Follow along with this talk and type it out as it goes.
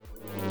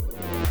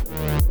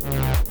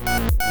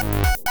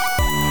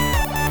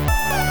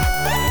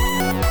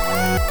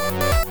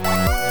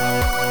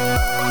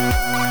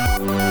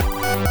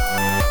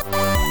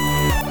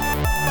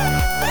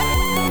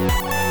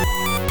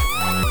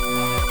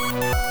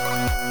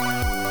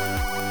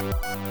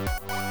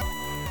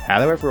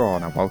Hello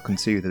everyone and welcome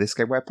to the This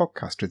Game Where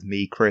podcast with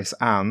me, Chris,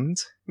 and...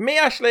 Me,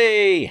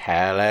 Ashley!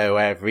 Hello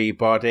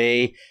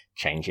everybody!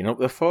 Changing up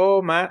the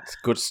format.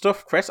 Good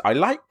stuff, Chris. I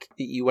like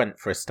that you went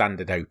for a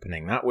standard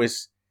opening. I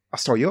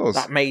stole yours.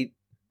 I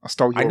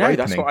stole your I know, opening.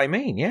 That's what I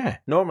mean, yeah.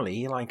 Normally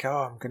you're like,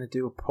 I'm going to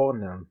do a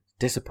pun and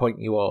disappoint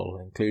you all,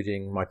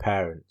 including my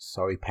parents.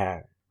 Sorry,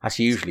 parents. That's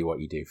usually what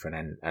you do for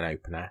an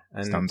opener.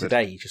 And Standard.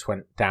 Today you just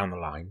went down the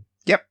line.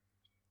 Yep.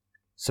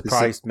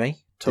 Surprised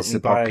me. Took This me is a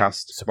by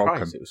podcast. surprise.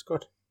 Welcome. It was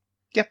good.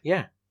 Yep.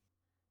 Yeah.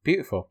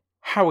 Beautiful.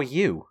 How are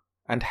you?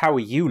 And how are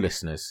you,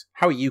 listeners?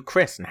 How are you,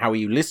 Chris? And how are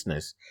you,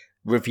 listeners?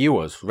 Review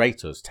us,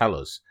 rate us, tell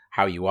us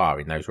how you are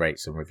in those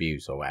rates and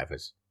reviews or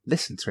whatever's.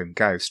 Listen to him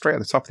go straight at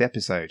the top of the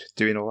episode,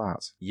 doing all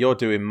that. You're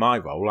doing my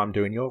role, I'm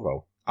doing your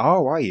role.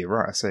 Oh, are you?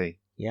 Right, I see.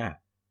 Yeah.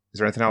 Is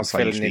there anything else I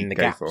filling usually in the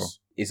go gaps. for?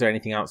 Is there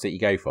anything else that you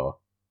go for?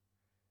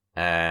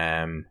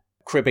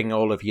 Cribbing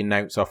all of your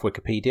notes off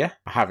Wikipedia.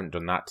 I haven't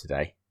done that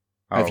today.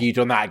 Oh. Have you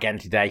done that again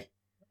today?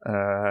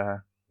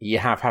 You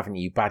have, haven't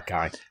you, bad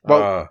guy?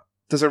 Well,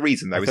 there's a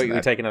reason though, I thought isn't you there?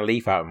 were taking a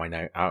leaf out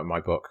of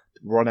my book.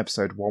 We're on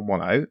episode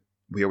 110.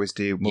 We always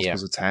do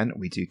multiples of 10.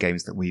 We do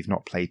games that we've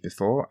not played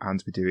before,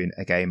 and we're doing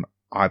a game,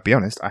 I'll be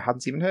honest, I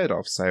hadn't even heard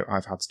of, so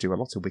I've had to do a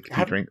lot of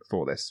Wikipedia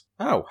for this.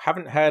 Oh,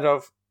 haven't heard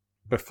of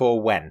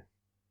before when?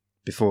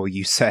 Before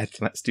you said,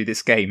 let's do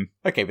this game.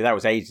 Okay, but that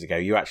was ages ago.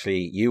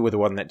 You were the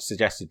one that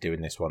suggested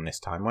doing this one this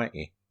time, weren't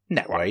you?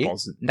 No, Were I you?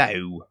 wasn't.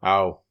 No.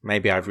 Oh,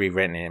 maybe I've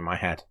rewritten it in my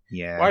head.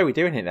 Yeah. Why are we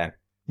doing it then?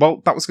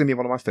 Well, that was going to be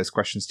one of my first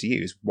questions to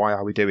you, is why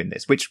are we doing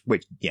this? Which,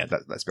 yeah,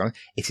 let's be honest,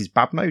 it is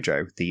Bad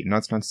Mojo, the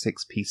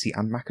 1996 PC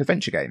and Mac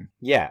adventure game.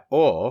 Yeah,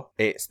 or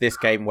it's this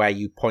game where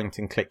you point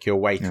and click your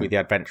way through the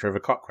adventure of a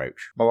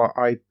cockroach. Well,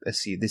 I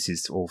assume this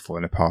is all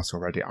falling apart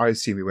already. I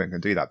assume we weren't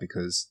going to do that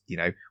because,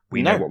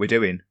 we know what we're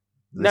doing.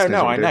 No,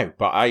 I know,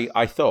 but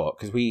I thought,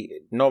 because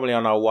we, normally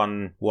on our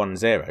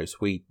 1-1-0s,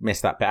 we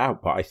miss that bit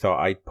out, but I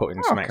thought I'd put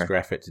in some extra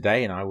effort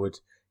today and I would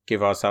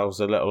give ourselves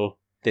a little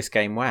This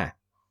Game Where.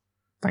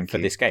 Thank you.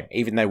 For this game,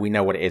 even though we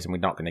know what it is and we're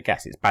not going to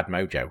guess. It's Bad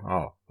Mojo.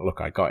 Oh,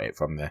 look, I got it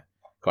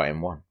in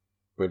one.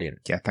 Brilliant.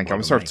 Yeah, thank you.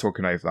 I'm sorry for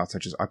talking over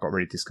that. I got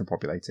really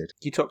discombobulated.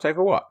 You talked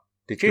over what?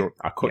 Did you?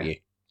 I cut you.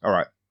 All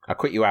right. I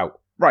cut you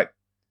out. Right.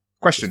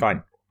 Question. It's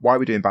fine. Why are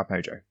we doing Bad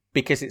Mojo?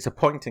 Because it's a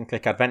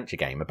point-and-click adventure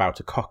game about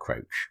a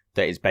cockroach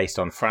that is based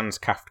on Franz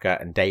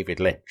Kafka and David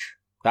Lynch.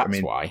 That's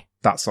why.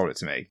 That sold it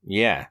to me.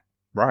 Yeah.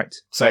 Right.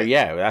 So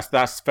yeah,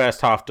 that's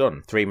first half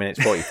done. 3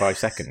 minutes 45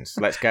 seconds.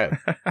 Let's go.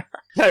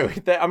 No,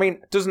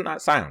 doesn't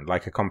that sound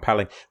like a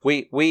compelling?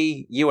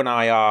 You and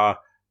I are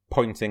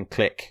point and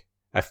click.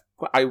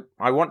 I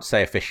want to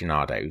say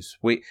aficionados.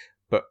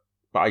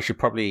 But I should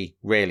probably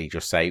really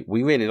just say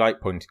we really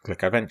like point and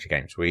click adventure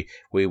games. We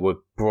were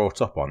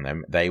brought up on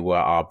them. They were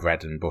our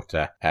bread and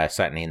butter,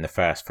 certainly in the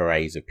first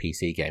forays of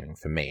PC gaming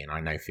for me, and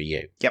I know for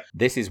you. Yep.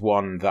 This is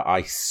one that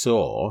I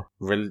saw,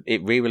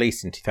 it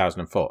re-released in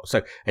 2004.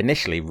 So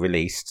initially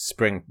released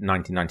spring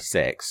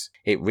 1996.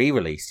 It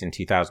re-released in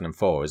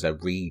 2004 as a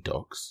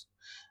Redux.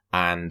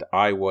 And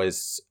I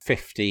was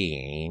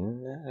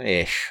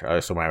 15-ish,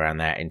 or somewhere around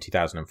there, in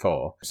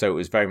 2004. So it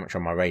was very much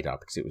on my radar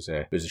because it was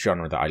a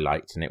genre that I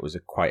liked, and it was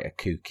quite a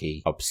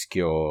kooky,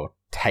 obscure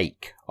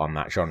take on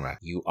that genre.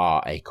 You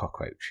are a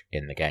cockroach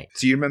in the game.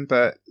 Do you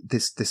remember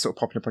this sort of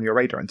popping up on your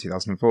radar in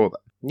 2004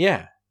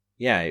 then?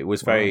 Yeah, it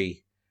was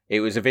it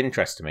was of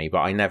interest to me, but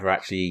I never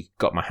actually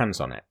got my hands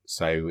on it.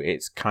 So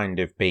it's kind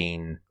of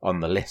been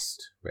on the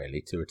list,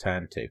 really, to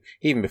return to,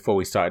 even before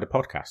we started a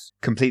podcast.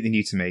 Completely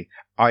new to me.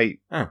 I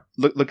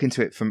look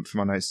into it for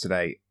my notes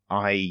today.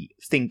 I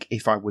think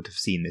if I would have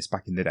seen this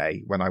back in the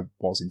day when I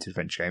was into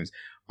adventure games,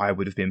 I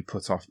would have been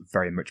put off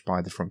very much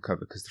by the front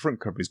cover, because the front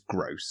cover is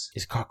gross.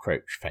 It's a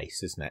cockroach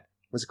face, isn't it?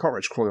 There's a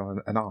cockroach crawling on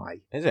an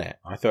eye. Is it?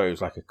 I thought it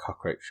was like a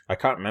cockroach. I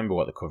can't remember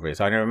what the cover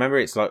is. I remember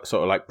it's like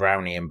sort of like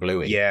browny and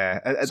bluey.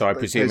 Yeah. So I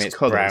presume it's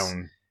colours,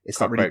 brown, it's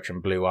cockroach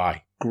and blue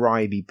eye.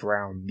 Grimy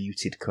brown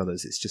muted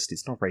colours.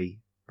 It's not very,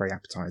 very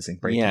appetising,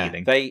 very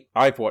appealing.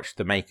 I've watched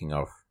the making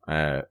of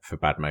for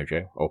Bad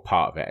Mojo, or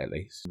part of it at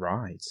least.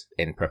 Right.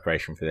 In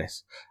preparation for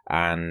this.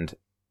 And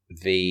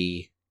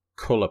the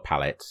colour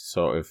palette,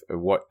 sort of,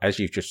 what as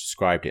you've just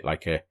described it,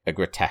 like a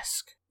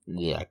grotesque,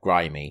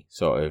 grimy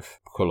sort of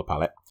colour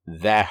palette.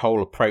 Their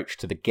whole approach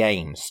to the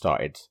game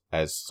started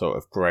as sort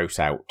of gross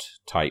out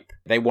type.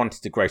 They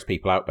wanted to gross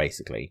people out,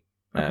 basically.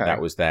 Okay.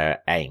 That was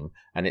their aim.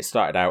 And it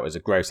started out as a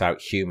gross out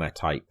humour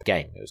type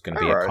game. It was going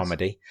to be a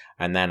comedy,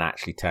 and then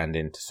actually turned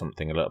into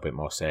something a little bit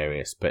more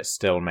serious, but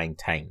still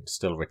retained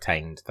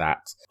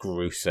that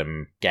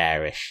gruesome,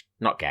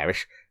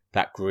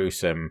 that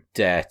gruesome,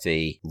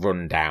 dirty,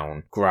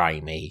 rundown,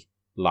 grimy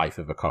life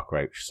of a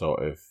cockroach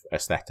sort of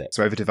aesthetic.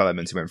 So over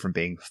development, it went from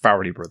being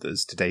Farrelly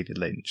Brothers to David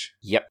Lynch.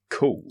 Yep.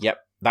 Cool. Yep.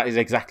 That is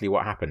exactly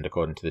what happened,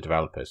 according to the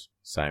developers.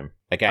 So,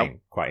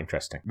 again, quite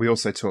interesting. We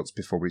also talked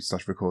before we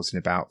started recording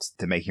about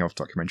the making of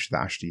documentary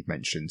that Ashley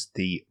mentioned.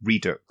 The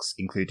Redux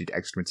included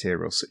extra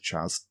material such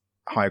as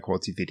higher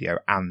quality video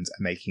and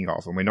a making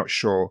of, and we're not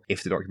sure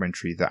if the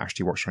documentary that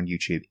Ashley watched on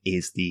YouTube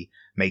is the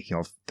making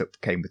of that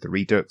came with the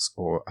Redux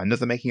or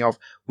another making of.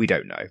 We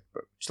don't know,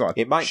 but just thought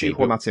it might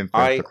shoehorn that in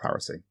for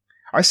clarity.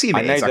 I assume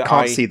it is. I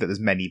can't see that there's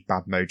many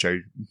Bad Mojo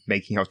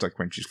making of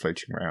documentaries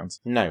floating around.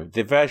 No,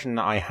 the version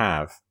that I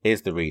have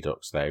is the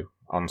Redux though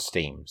on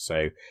Steam.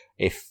 So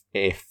if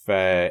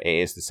it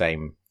is the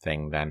same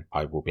thing, then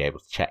I will be able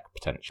to check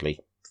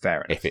potentially.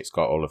 Fair enough. If it's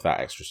got all of that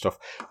extra stuff.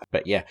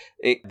 But yeah,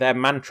 their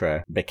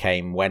mantra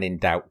became "When in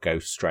doubt, go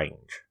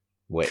strange,"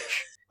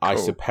 which cool. I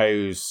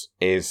suppose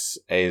is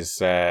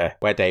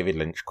where David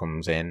Lynch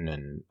comes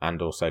in,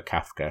 and also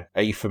Kafka.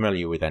 Are you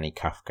familiar with any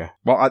Kafka?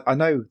 Well, I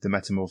know the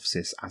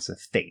Metamorphosis as a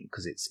thing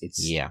because it's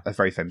a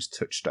very famous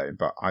touchstone,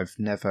 but I've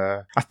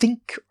never. I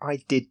think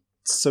I did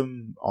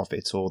some of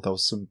it, or there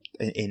was some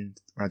in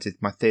when I did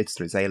my theatre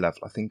studies A level.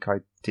 I think I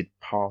did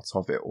part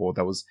of it, or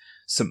there was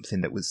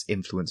something that was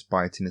influenced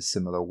by it in a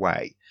similar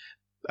way.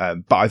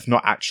 But I've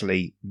not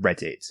actually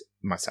read it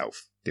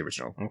myself, the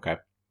original. Okay,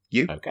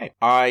 you? Okay,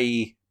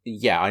 I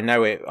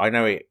know it,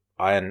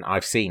 and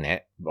I've seen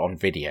it on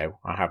video.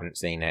 I haven't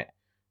seen it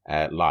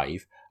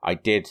live. I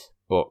did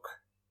book.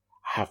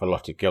 I have a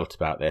lot of guilt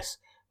about this,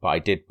 but I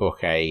did book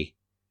a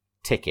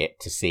ticket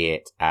to see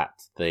it at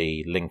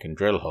the Lincoln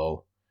Drill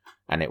Hall.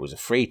 And it was a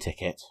free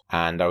ticket,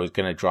 and I was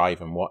going to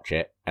drive and watch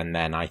it, and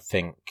then I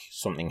think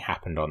something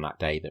happened on that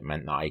day that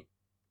meant that I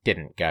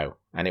didn't go.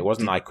 And it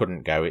wasn't that I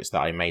couldn't go, it's that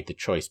I made the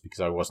choice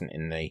because I wasn't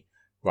in the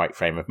right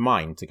frame of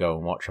mind to go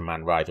and watch a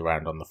man writhe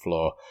around on the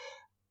floor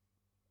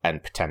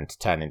and pretend to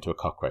turn into a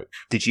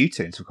cockroach. Did you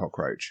turn into a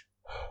cockroach?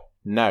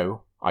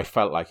 No, I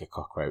felt like a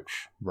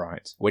cockroach.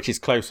 Right. Which is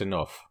close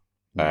enough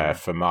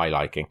for my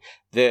liking.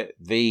 The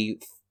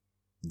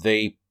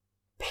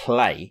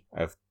play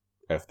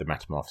of the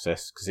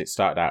Metamorphosis, because it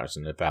started out as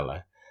a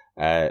novella,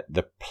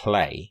 the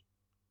play,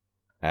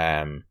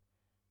 the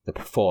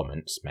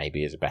performance,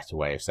 maybe is a better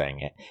way of saying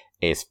it,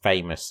 is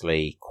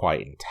famously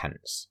quite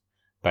intense,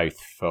 both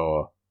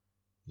for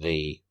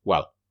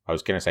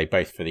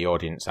both for the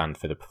audience and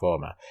for the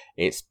performer.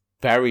 It's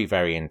very,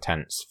 very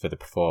intense for the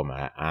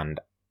performer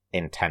and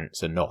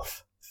intense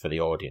enough for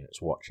the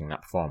audience watching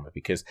that performer,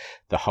 because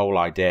the whole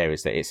idea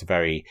is that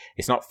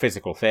it's not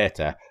physical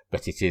theatre,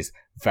 but it is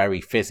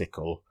very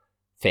physical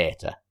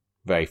theatre,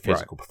 very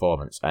physical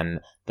performance,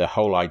 and the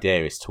whole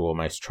idea is to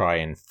almost try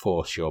and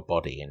force your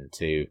body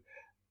into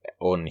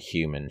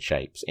inhuman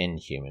shapes,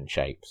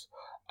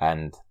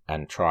 and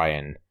try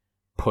and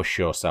push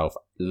yourself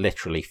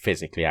literally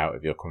physically out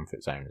of your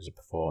comfort zone as a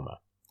performer.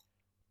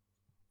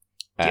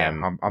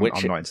 I'm not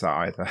into that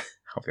either.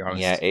 I'll be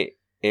honest. Yeah,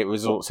 it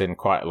results in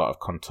quite a lot of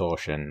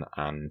contortion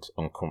and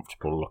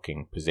uncomfortable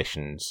looking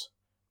positions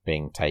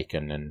being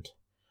taken, and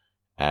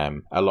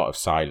a lot of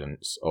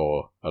silence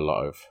or a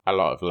lot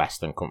of less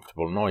than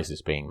comfortable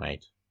noises being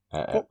made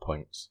at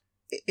points.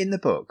 In the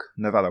book,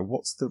 novella,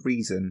 what's the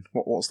reason?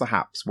 What's the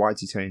haps? Why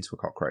did he turn into a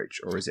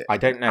cockroach? Or is it? I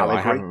don't know.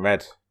 Allegory?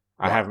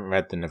 I haven't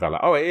read the novella.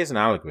 Oh, it is an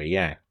allegory,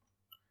 yeah.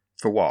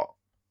 For what?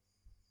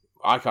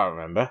 I can't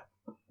remember.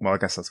 Well, I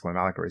guess that's one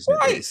allegory, isn't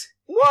it?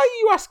 Why are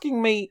you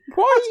asking me?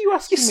 Why are you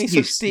asking me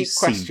such deep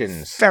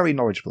questions? Very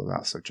knowledgeable about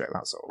that subject.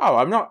 That's all. Oh,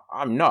 I'm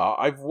not.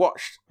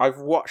 I've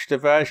watched a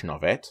version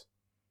of it.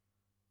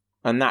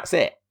 And that's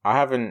it.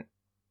 I'll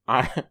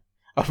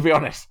be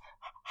honest,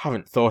 I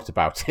haven't thought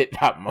about it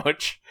that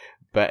much,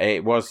 but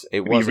it was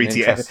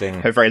interesting.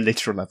 At a very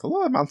literal level.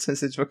 Oh, a man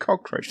turns into a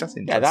cockroach. That's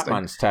interesting. Yeah, that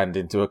man's turned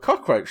into a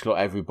cockroach, look,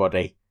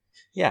 everybody.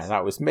 Yeah,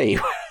 that was me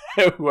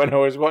when I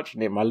was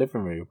watching it in my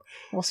living room.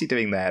 What's he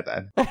doing there,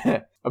 then?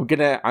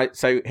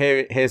 So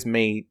here's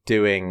me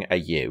doing a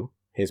you.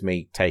 Here's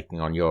me taking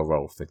on your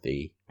role for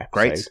the episode.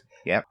 Great.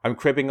 Yeah, I'm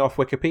cribbing off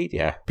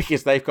Wikipedia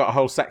because they've got a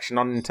whole section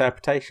on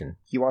interpretation.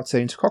 You are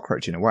turning into a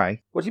cockroach in a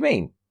way. What do you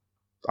mean?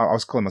 I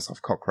was calling myself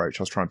a cockroach.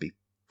 I was trying to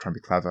be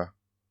clever,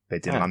 but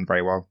it didn't land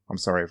very well. I'm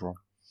sorry, everyone.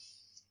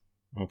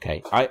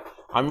 Okay,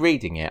 I'm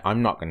reading it.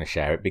 I'm not going to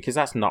share it because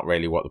that's not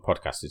really what the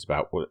podcast is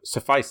about. Well,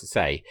 suffice to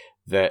say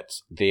that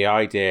the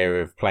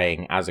idea of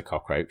playing as a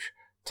cockroach,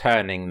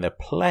 turning the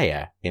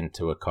player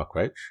into a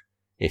cockroach,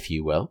 if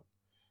you will,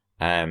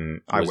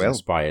 was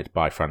inspired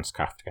by Franz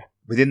Kafka.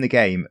 Within the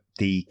game,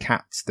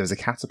 there's a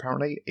cat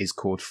apparently, is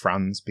called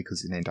Franz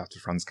because it's named after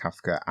Franz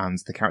Kafka, and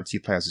the character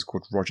you play as is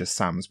called Roger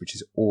Sams, which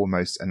is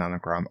almost an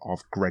anagram of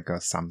Gregor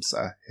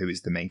Samsa, who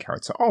is the main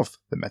character of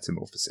The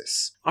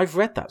Metamorphosis. I've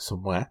read that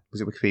somewhere.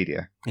 Was it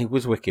Wikipedia? It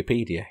was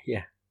Wikipedia,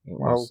 yeah. It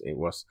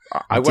was.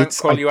 I won't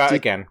call you out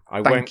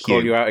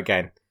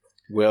again.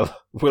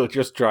 We'll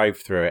just drive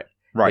through it.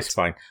 Right. It's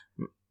fine.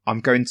 I'm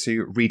going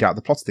to read out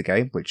the plot of the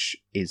game, which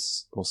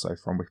is also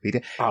from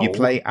Wikipedia. Oh. You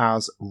play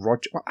as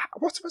Roger...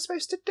 What am I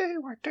supposed to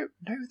do? I don't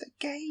know the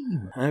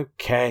game.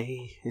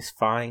 Okay, it's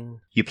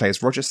fine. You play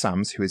as Roger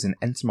Sams, who is an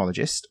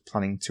entomologist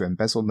planning to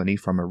embezzle money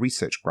from a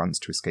research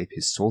grant to escape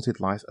his sordid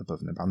life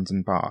above an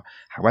abandoned bar.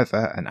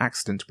 However, an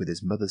accident with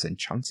his mother's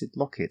enchanted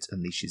locket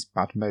unleashes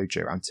bad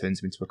mojo and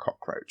turns him into a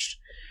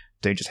cockroach.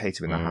 Don't just hate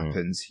it when that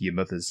happens. Your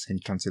mother's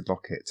enchanted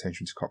locket turns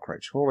you into a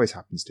cockroach. Always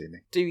happens to me.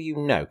 Do you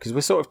know, because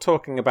we're sort of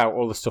talking about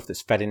all the stuff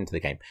that's fed into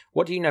the game,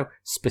 what do you know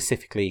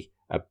specifically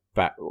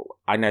about...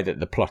 I know that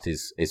the plot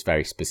is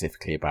very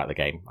specifically about the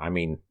game. I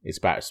mean, it's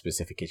about as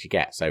specific as you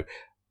get, so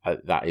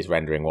that is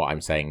rendering what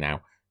I'm saying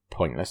now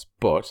pointless.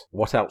 But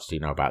what else do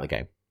you know about the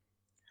game?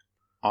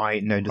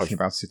 I know nothing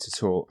about it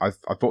at all.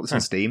 I've bought this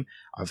on Steam.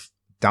 I've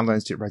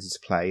downloaded it ready to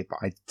play, but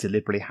I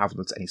deliberately haven't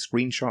looked at any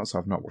screenshots.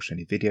 I've not watched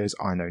any videos.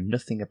 I know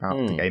nothing about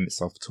the game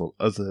itself at all,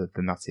 other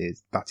than that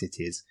it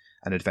is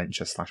an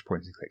adventure /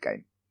 point and click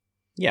game.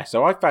 Yeah,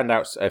 so I found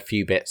out a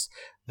few bits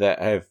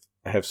that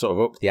have sort of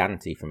upped the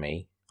ante for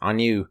me. I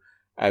knew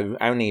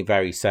only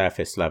very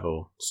surface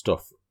level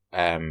stuff,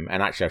 and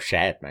actually I've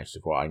shared most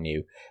of what I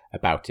knew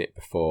about it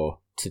before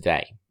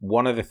today.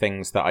 One of the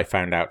things that I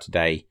found out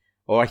today,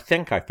 or I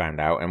think I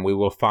found out, and we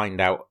will find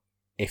out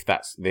if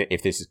this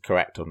is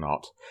correct or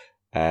not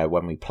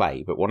when we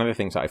play. But one of the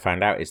things that I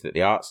found out is that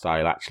the art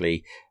style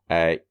actually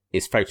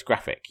is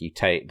photographic.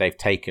 They've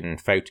taken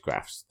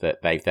photographs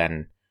that they've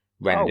then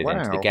rendered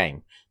into the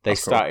game. They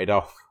started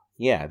off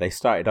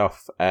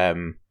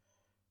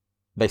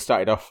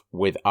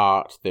with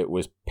art that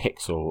was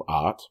pixel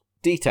art,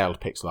 detailed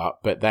pixel art,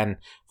 but then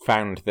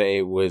found that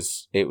it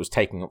was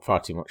taking up far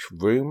too much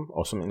room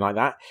or something like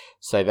that.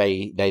 So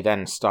they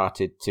then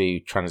started to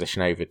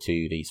transition over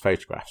to these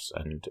photographs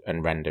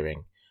and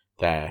rendering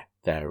their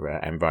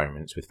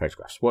environments with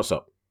photographs. What's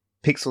up?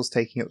 Pixels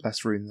taking up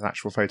less room than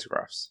actual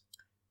photographs.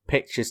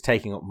 Pictures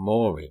taking up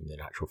more room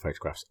than actual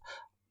photographs.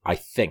 I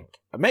think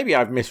maybe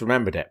I've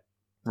misremembered it.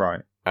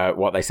 Right.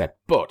 What they said,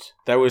 but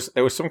there was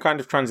some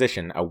kind of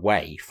transition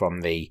away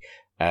from the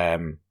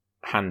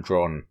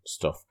hand-drawn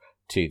stuff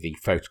to the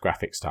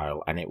photographic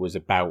style, and it was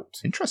about...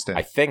 Interesting.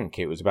 I think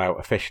it was about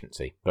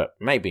efficiency, but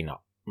maybe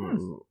not.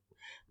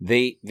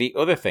 The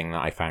other thing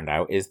that I found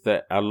out is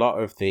that a lot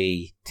of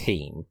the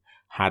team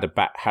had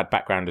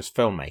background as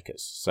filmmakers,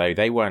 so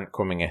they weren't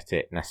coming at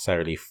it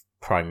necessarily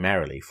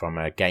primarily from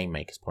a game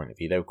maker's point of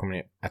view. They were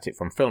coming at it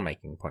from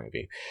filmmaking point of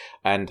view,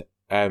 and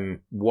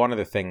one of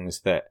the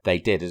things that they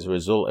did as a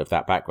result of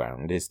that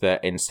background is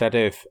that instead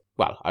of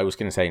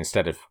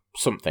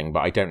something, but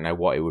I don't know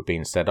what it would be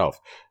instead of,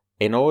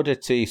 in order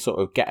to sort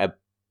of get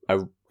a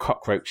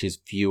cockroach's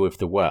view of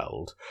the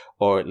world,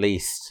 or at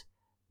least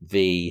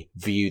the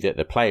view that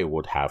the player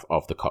would have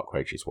of the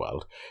cockroach's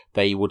world,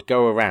 they would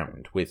go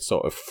around with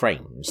sort of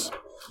frames,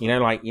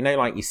 like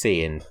you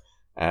see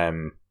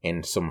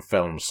in some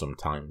films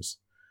sometimes,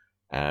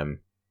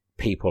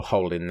 people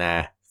holding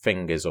their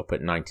fingers up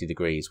at 90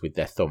 degrees with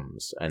their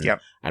thumbs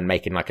and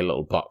making like a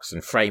little box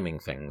and framing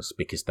things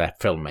because they're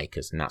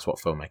filmmakers and that's what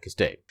filmmakers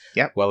do.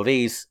 Yep. Well,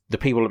 the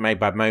people that made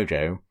Bad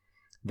Mojo,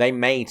 they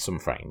made some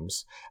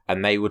frames,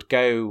 and they would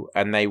go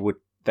and they would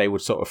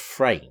sort of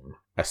frame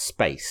a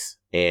space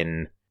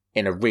in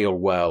a real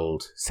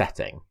world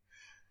setting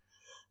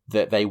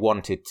that they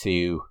wanted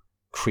to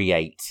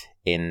create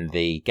in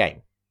the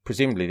game.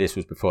 Presumably this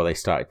was before they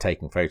started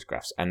taking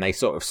photographs, and they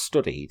sort of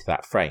studied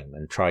that frame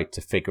and tried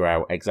to figure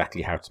out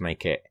exactly how to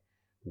make it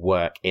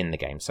work in the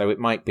game. So it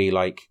might be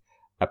like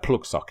a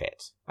plug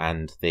socket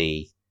and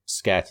the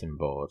skirting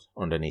board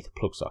underneath a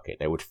plug socket.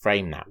 They would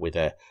frame that with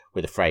a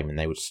frame, and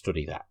they would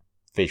study that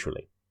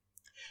visually.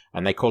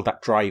 And they called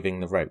that driving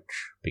the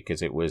roach,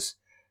 because it was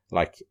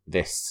like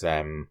this,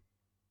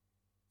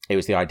 it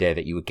was the idea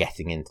that you were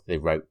getting into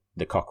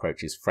the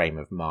cockroach's frame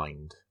of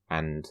mind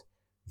and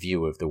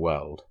view of the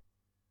world.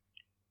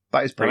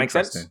 That is pretty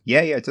interesting. Sense?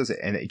 Yeah, it does it.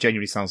 And it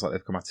genuinely sounds like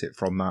they've come at it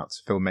from that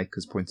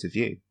filmmaker's point of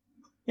view.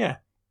 Yeah.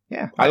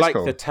 Yeah. I like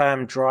the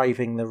term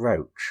driving the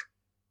roach.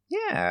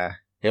 Yeah.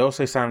 It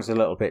also sounds a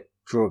little bit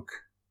drug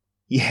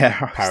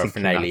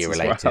paraphernalia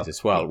related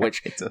as well,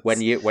 which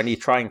when you're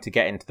trying to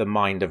get into the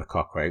mind of a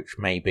cockroach,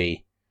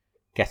 maybe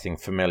getting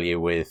familiar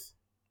with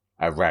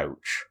a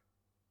roach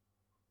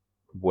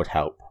would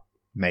help.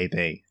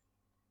 Maybe.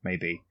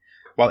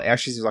 Well, it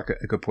actually seems like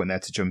a good point there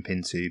to jump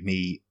into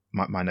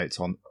my notes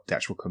on the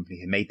actual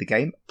company who made the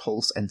game,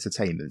 Pulse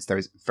Entertainment. There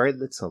is very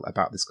little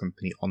about this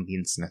company on the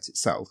internet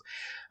itself.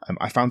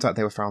 I found out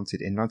they were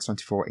founded in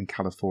 1994 in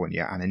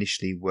California, and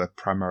initially were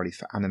primarily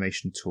for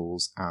animation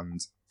tools and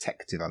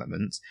tech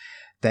development.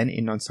 Then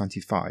in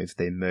 1995,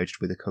 they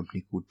merged with a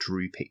company called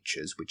Drew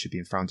Pictures, which had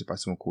been founded by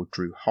someone called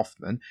Drew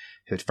Hoffman,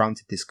 who had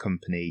founded this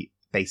company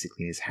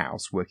basically in his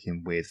house,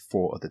 working with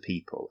 4 other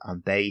people,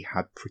 and they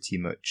had pretty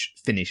much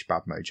finished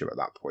Bad Mojo at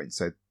that point.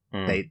 So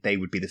they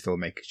would be the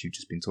filmmakers you've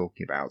just been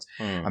talking about.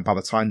 And by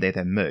the time they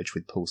then merged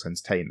with Pulse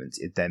Entertainment,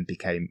 it then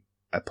became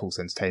a Pulse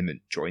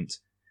Entertainment joint,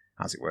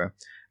 as it were.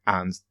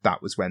 And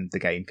that was when the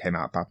game came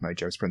out. Bad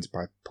Mojo was printed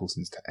by Pulse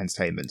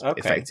Entertainment.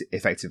 Okay.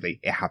 Effectively,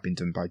 it had been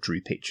done by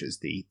Drew Pictures,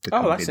 the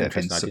company that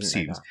had been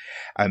subsumed.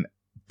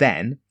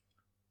 Then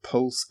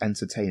Pulse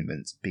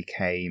Entertainment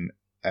became...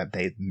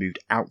 they moved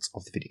out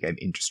of the video game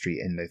industry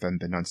in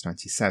November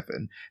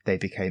 1997. They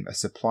became a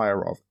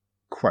supplier of,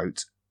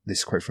 quote,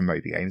 this quote from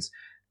Moby Games,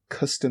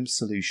 custom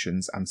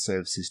solutions and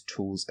services,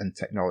 tools and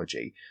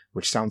technology,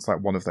 which sounds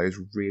like one of those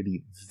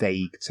really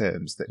vague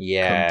terms that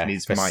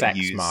companies for might sex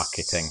use.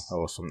 marketing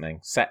or something.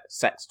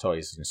 Sex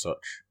toys and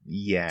such.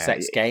 Yeah.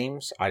 Sex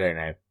games? I don't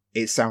know.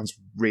 It sounds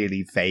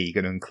really vague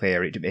and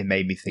unclear. It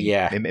made me think.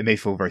 Yeah. It made me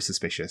feel very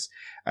suspicious.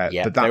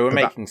 But they were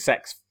making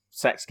sex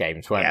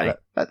games, weren't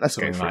they? Let's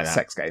go for like it. that.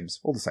 Sex games.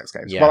 All the sex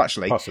games. Yeah, Well,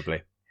 actually,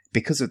 possibly.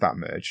 because of that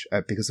merge,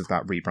 because of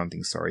that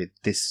rebranding,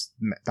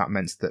 that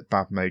meant that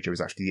Bad Mojo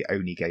is actually the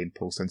only game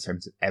Pulse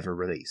Entertainment had ever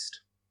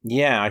released.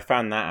 Yeah, I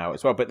found that out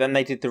as well. But then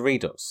they did the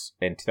Redux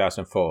in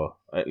 2004.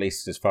 At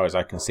least as far as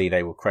I can see,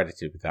 they were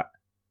credited with that.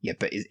 Yeah,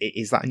 but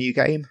is that a new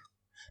game?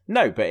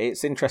 No, but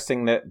it's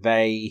interesting that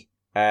they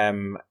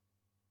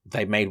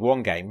made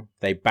one game,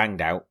 they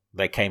banged out,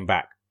 they came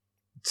back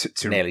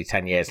to nearly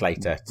 10 years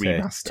later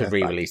to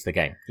re-release the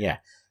game. Yeah,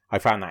 I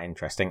found that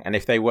interesting. And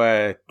if they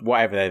were,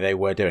 whatever they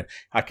were doing,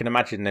 I can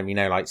imagine them,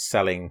 like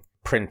selling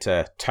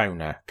printer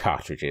toner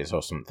cartridges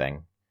or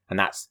something.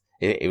 And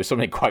it was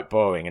something quite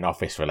boring and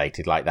office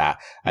related like that.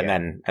 And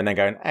then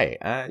going, hey,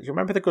 do you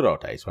remember the good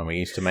old days when we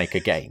used to make a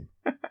game?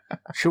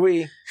 Should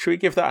we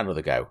give that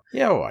another go?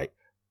 Yeah, all right.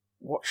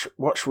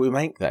 What should we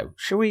make though?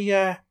 Should we,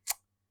 how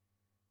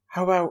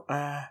about,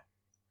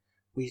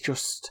 we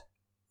just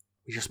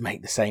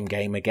make the same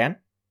game again?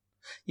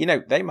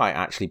 They might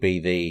actually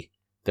be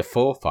the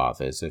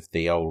forefathers of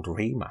the old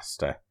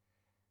remaster.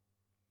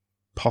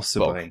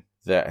 Possibly.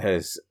 That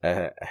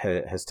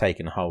has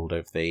taken hold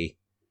of the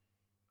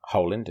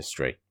whole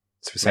industry.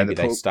 So maybe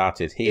they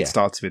started here. It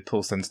started with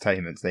Pulse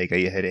Entertainment. There you go,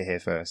 you heard it here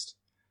first.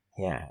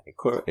 Yeah, it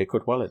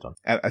could well have done.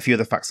 A few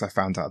other facts I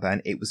found out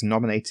then. It was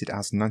nominated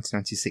as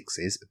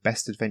 1996's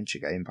Best Adventure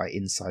Game by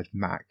Inside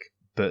Mac,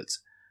 but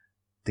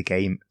the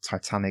game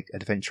Titanic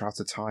Adventure Out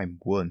of Time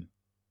won.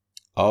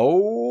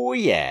 Oh,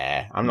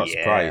 yeah. I'm not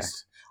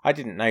surprised. I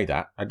didn't know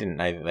that. I didn't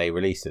know that they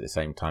released at the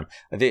same time.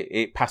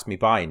 It passed me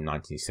by in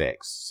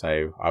 96,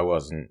 so I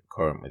wasn't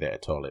current with it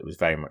at all. It was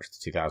very much the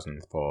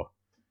 2004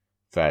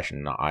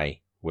 version that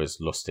I was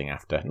lusting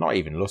after. Not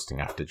even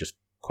lusting after, just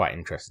quite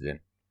interested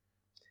in.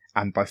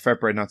 And by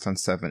February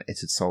 1997, it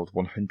had sold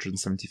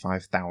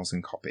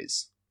 175,000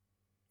 copies.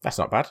 That's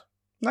not bad.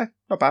 No,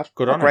 not bad.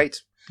 Good on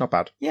Great. Not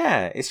bad.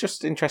 Yeah, it's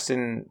just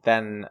interesting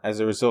then, as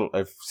a result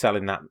of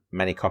selling that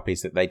many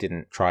copies, that they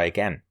didn't try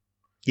again.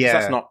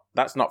 Yeah.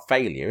 That's not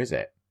failure, is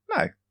it?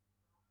 No.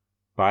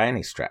 By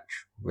any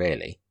stretch,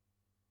 really.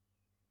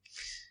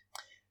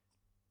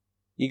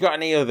 You got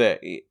any other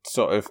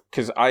sort of...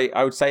 Because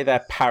I would say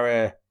they're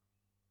parallel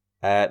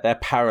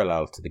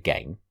to the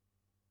game,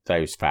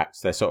 those facts.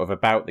 They're sort of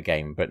about the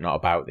game, but not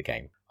about the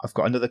game. I've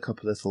got another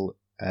couple of little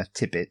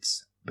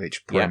tidbits,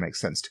 which probably makes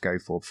sense to go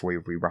for before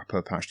we wrap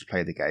up and actually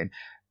play the game.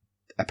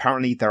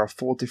 Apparently, there are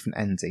 4 different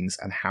endings,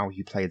 and how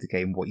you play the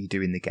game, what you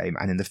do in the game,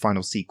 and in the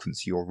final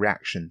sequence, your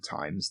reaction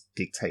times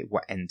dictate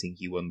what ending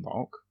you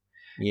unlock.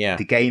 Yeah.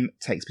 The game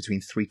takes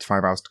between 3 to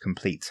 5 hours to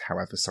complete,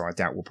 however, so I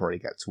doubt we'll probably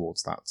get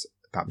towards that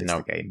bit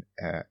of the game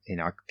in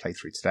our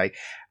playthrough today.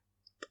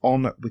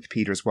 On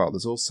Wikipedia as well,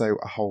 there's also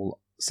a whole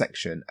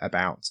section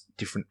about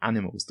different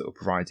animals that were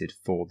provided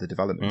for the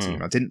development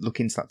team. I didn't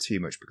look into that too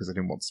much because I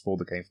didn't want to spoil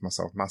the game for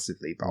myself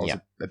massively, but I was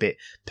a bit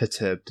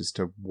perturbed as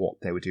to what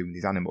they were doing with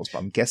these animals. But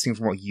I'm guessing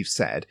from what you've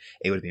said,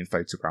 it would have been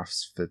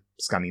photographs for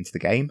scanning into the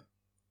game.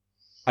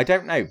 I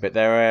don't know, but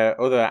there are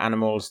other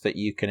animals that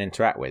you can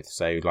interact with.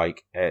 So,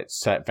 like,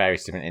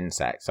 various different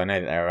insects. I know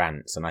that there are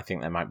ants, and I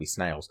think there might be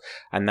snails.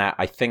 And that,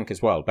 I think,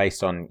 as well,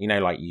 based on,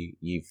 like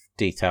you've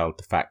detailed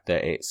the fact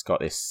that it's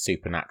got this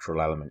supernatural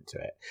element to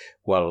it.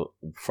 Well,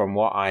 from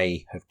what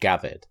I have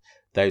gathered,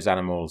 those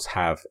animals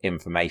have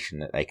information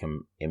that they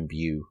can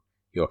imbue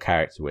your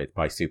character with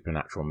by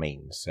supernatural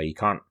means. So you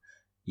can't.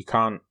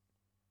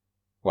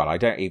 Well, I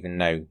don't even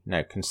know.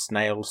 No, can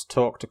snails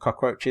talk to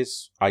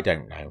cockroaches? I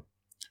don't know.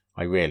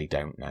 I really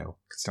don't know.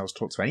 Can snails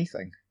talk to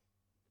anything?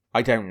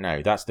 I don't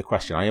know. That's the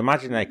question. I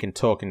imagine they can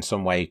talk in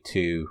some way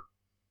to...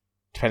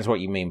 Depends what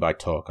you mean by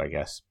talk, I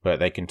guess. But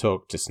they can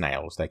talk to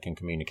snails. They can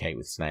communicate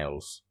with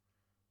snails.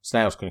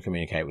 Snails can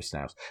communicate with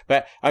snails.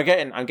 But I'm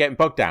getting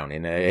bogged down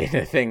in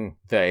a thing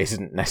that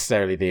isn't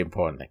necessarily the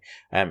important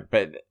thing.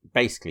 But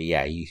basically,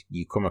 yeah,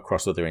 you come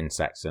across other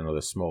insects and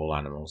other small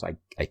animals,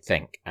 I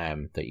think,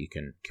 that you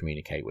can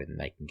communicate with, and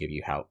they can give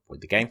you help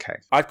with the game. Okay.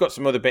 I've got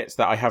some other bits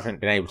that I haven't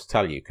been able to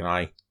tell you. Can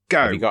I...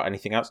 Go. Have you got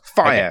anything else?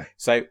 Fire. Okay.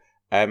 So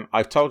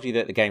I've told you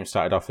that the game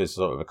started off as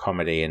sort of a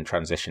comedy and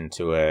transitioned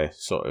to a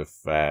sort of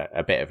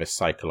a bit of a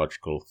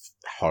psychological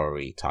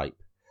horror-y type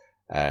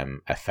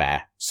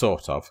affair,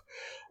 sort of.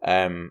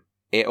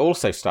 It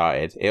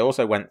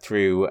also went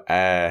through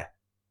a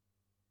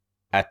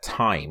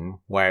time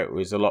where it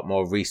was a lot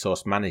more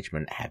resource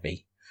management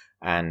heavy,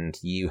 and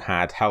you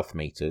had health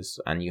meters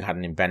and you had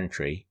an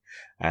inventory,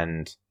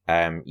 and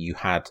you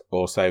had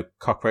also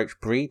cockroach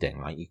breeding.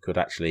 Like, you could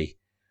actually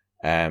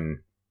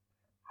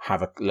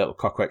have a little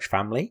cockroach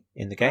family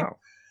in the game. Wow.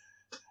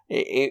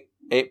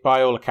 It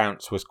by all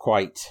accounts was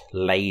quite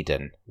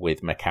laden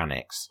with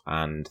mechanics,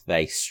 and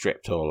they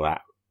stripped all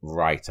that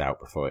right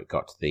out before it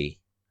got to the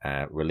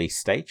release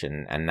stage,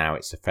 and now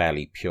it's a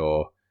fairly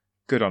pure,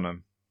 good on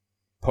them,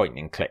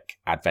 point-and-click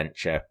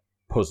adventure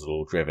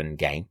puzzle-driven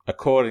game.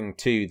 According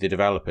to the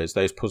developers,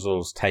 those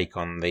puzzles take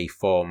on the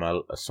form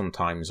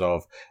sometimes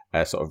of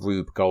a sort of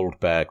Rube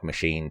Goldberg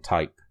machine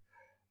type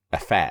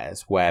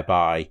affairs,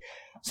 whereby.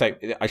 So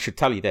I should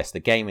tell you this: the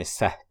game is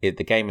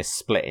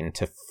split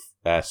into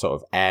sort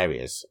of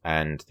areas,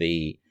 and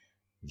the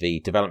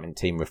development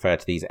team refer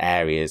to these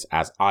areas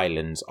as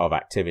islands of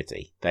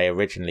activity. They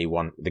originally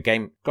want the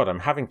game. God,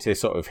 I'm having to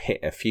sort of hit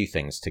a few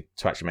things to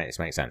actually make this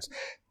make sense.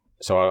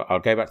 So I'll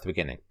go back to the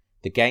beginning.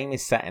 The game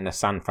is set in a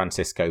San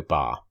Francisco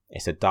bar.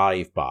 It's a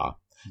dive bar.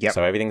 Yep.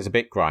 So everything's a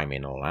bit grimy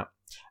and all that.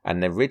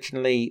 And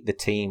originally the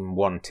team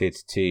wanted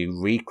to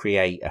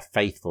recreate a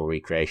faithful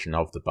recreation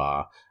of the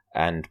bar.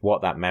 And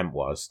what that meant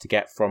was to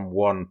get from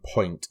one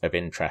point of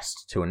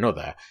interest to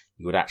another,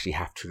 you would actually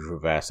have to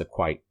traverse a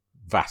quite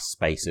vast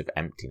space of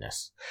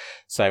emptiness.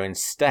 So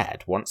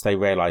instead, once they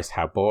realised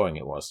how boring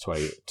it was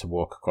to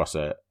walk across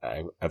a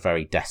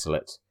very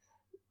desolate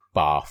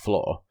bar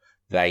floor,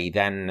 they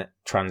then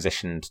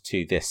transitioned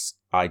to this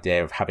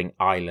idea of having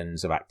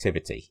islands of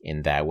activity,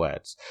 in their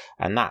words.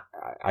 And that,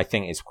 I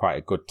think, is quite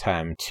a good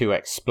term to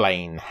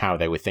explain how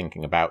they were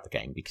thinking about the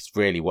game, because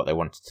really what they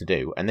wanted to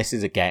do, and this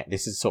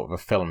is sort of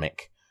a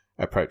filmic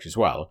approach as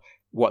well,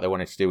 what they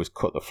wanted to do was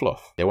cut the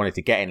fluff. They wanted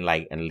to get in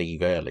late and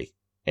leave early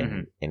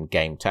in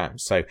game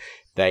terms. So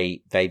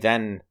they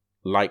then,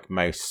 like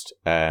most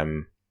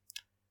point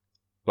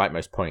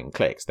and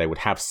clicks, they would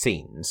have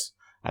scenes,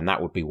 and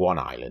that would be one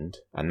island,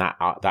 and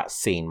that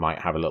scene might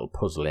have a little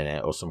puzzle in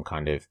it or some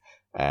kind of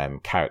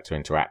character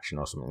interaction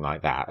or something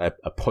like that.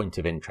 A point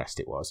of interest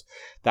it was.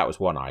 That was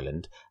one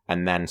island,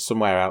 and then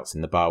somewhere else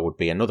in the bar would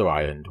be another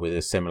island with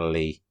a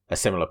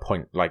similar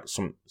point, like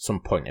some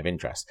point of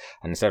interest.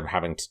 And instead of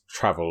having to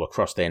travel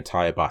across the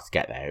entire bar to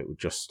get there, it would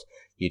just,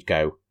 you'd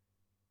go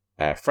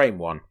frame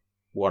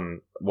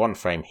one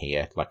frame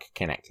here, like a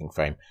connecting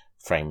frame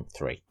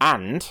 3.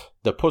 And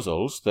the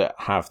puzzles that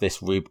have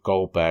this Rube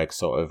Goldberg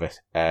sort of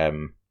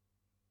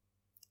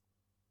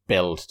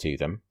build to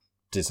them,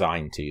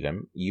 design to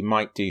them, you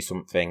might do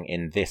something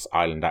in this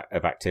island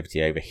of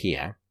activity over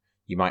here,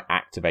 you might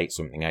activate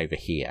something over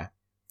here,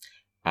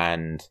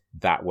 and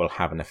that will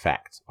have an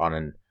effect on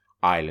an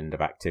island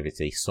of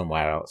activity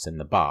somewhere else in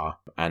the bar,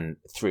 and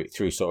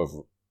through sort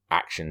of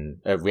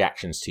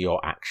reactions to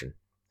your action.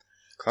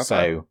 Clever.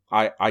 So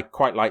I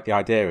quite like the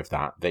idea of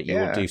that you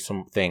will do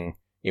something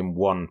in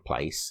one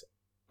place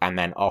and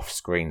then off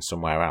screen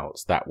somewhere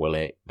else that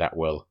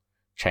will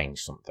change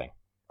something.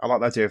 I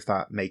like the idea of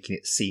that, making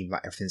it seem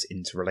like everything's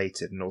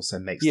interrelated, and also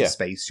makes the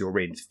space you're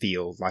in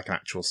feel like an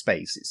actual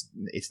space.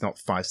 It's not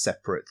 5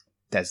 separate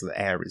desolate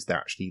areas. They're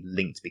actually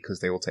linked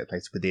because they all take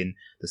place within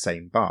the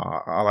same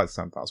bar. I like the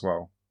sound of that as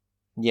well.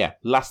 Yeah.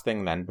 Last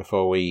thing then,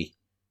 before we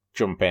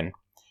jump in,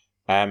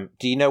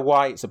 do you know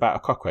why it's about a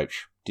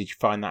cockroach? Did you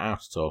find that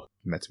out at all?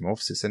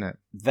 Metamorphosis, isn't it?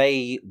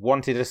 They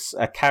wanted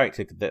a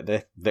character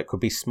that could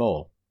be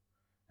small,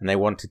 and they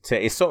wanted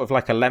to. It's sort of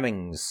like a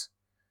Lemmings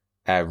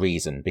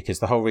reason, because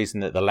the whole reason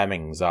that the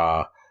Lemmings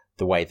are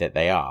the way that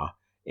they are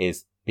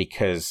is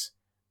because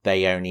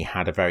they only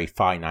had a very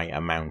finite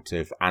amount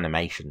of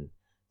animation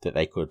that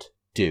they could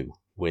do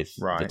with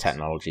the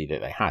technology that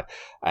they had.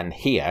 And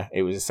here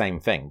it was the same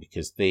thing,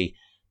 because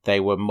they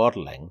were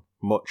modelling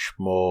much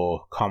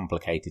more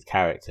complicated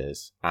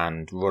characters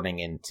and running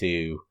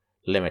into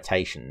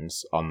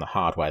limitations on the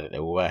hardware that they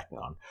were working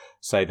on.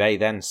 So they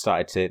then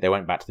they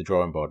went back to the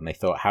drawing board and they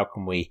thought, how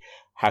can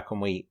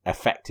we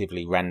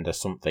effectively render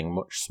something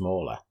much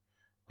smaller?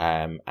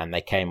 And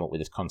they came up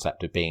with this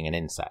concept of being an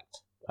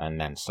insect,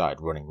 and then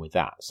started running with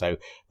that. So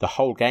the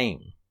whole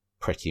game,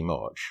 pretty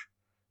much,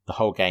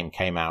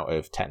 came out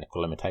of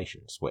technical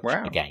limitations, which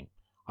again,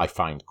 I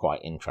find quite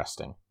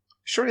interesting.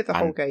 Surely the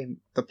whole game,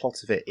 the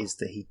plot of it is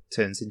that he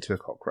turns into a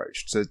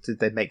cockroach. So did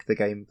they make the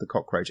game the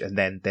cockroach and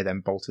then they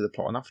bolted the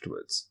plot on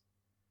afterwards?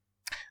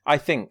 I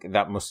think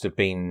that must have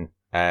been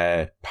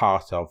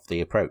part of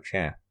the approach,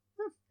 yeah.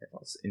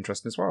 That's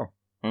interesting as well.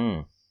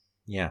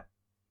 Yeah.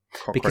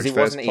 Cockroach, because it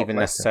wasn't even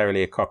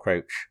necessarily a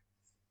cockroach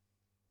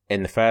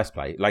in the first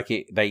place. Like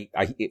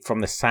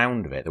from the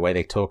sound of it, the way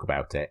they talk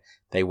about it,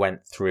 they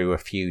went through a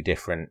few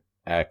different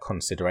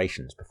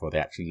considerations before they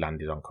actually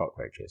landed on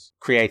cockroaches.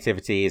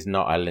 Creativity is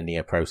not a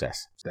linear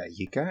process. There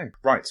you go.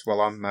 Right,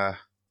 well, I'm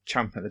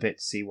champing at the bit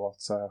to see what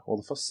all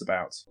the fuss is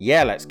about.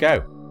 Yeah, let's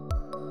go.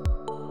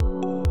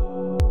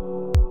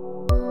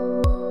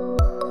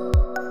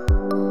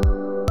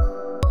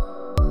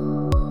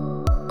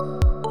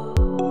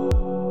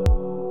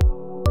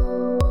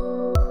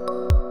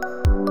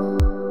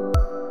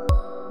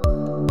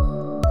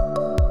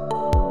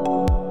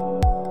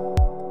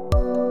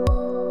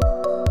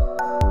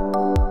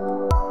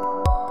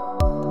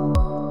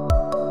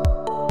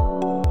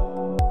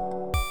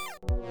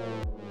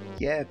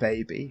 Yeah,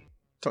 baby.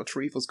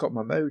 Dr. Evil's got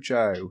my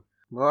mojo.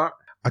 What?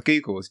 I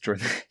googled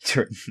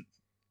during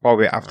while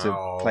we were after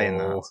playing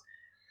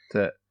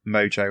that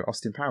Mojo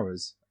Austin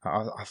Powers.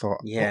 I thought,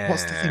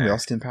 what's the thing with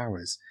Austin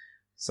Powers?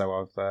 So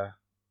I've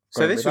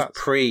So this was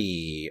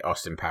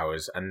pre-Austin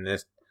Powers, and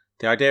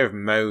the idea of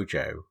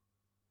Mojo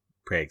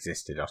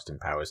pre-existed Austin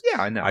Powers.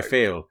 Yeah, I know. I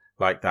feel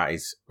like that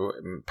is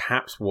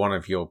perhaps one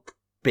of your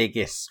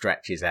biggest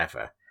stretches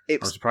ever.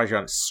 I'm surprised you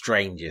haven't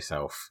strained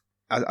yourself.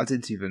 I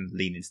didn't even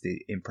lean into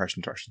the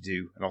impression to actually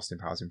do an Austin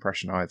Powers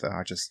impression either.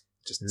 I just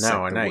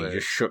no, I know. You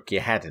just shook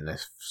your head in a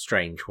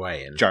strange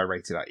way and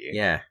gyrated at you.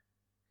 Yeah.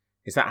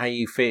 Is that how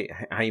you feel?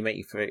 How you make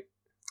you feel?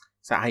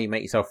 Is that how you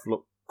make yourself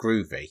look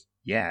groovy?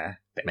 Yeah,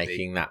 baby.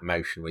 Making that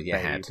motion with your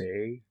head.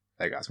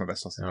 That's my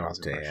best Austin Powers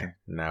impression.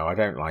 No, I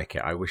don't like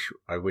it. I wish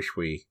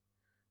we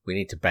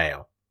need to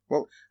bail.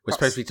 Well, we're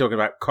supposed to be talking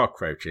about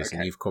cockroaches,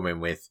 and you've come in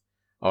with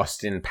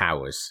Austin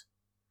Powers.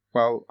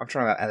 Well, I'm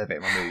trying to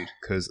elevate my mood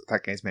because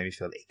that game's made me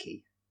feel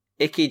icky.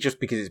 Icky just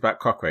because it's about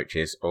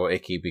cockroaches, or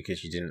icky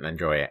because you didn't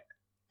enjoy it?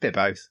 Bit of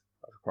both,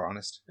 to be quite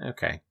honest.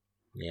 Okay.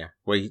 Yeah.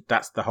 Well,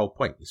 that's the whole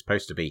point. You're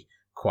supposed to be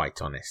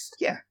quite honest.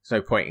 Yeah.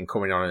 There's no point in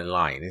coming on in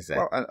line, is there?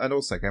 Well, and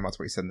also going back to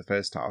what you said in the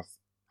first half,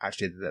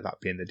 actually that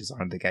being the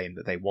design of the game,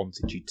 that they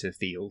wanted you to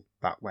feel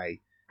that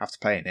way after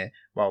playing it.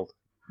 Well,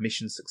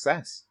 mission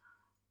success.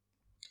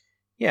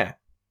 Yeah.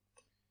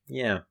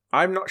 Yeah.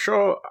 I'm not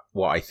sure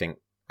what I think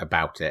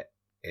about it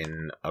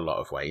in a lot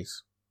of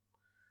ways.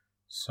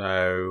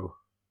 So,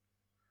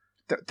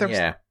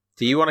 yeah.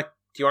 Do you want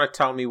to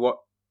tell me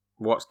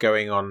what's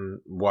going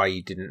on, why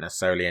you didn't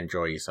necessarily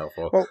enjoy yourself,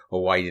 or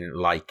why you didn't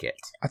like it?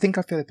 I think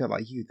I feel a bit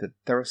like you, that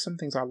there are some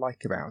things I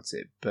like about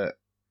it, but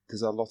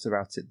there's a lot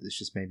about it that's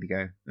just made me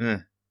go,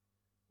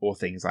 or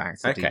things I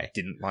actually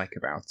didn't like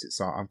about it.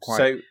 So I'm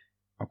quite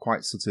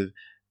sort of,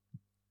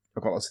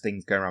 I've got lots of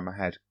things going around my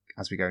head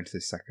as we go into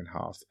this second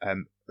half.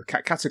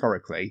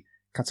 Categorically,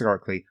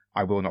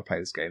 I will not play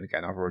this game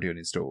again. I've already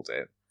uninstalled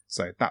it.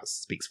 So that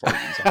speaks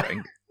volumes, I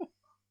think.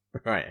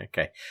 Right,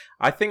 okay.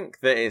 I think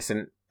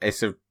that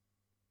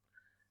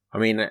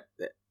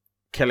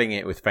killing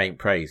it with faint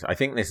praise. I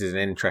think this is an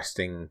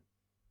interesting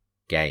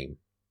game.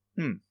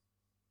 And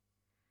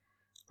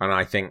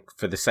I think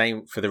for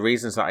the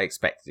reasons that I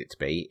expected it to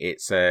be,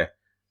 it's an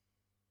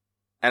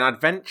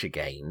adventure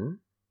game.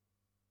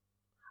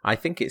 I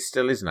think it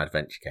still is an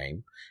adventure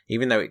game,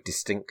 even though it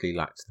distinctly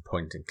lacks the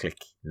point and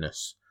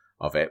clickness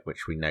of it,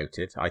 which we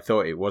noted. I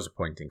thought it was a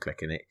point and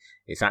click, and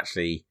it's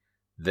actually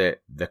the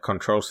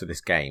controls for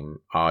this game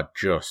are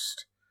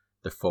just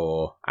the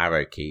 4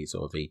 arrow keys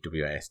or the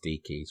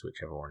WASD keys,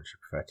 whichever ones you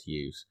prefer to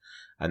use,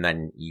 and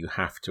then you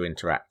have to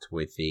interact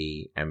with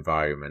the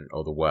environment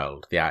or the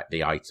world,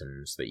 the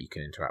items that you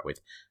can interact with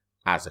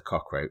as a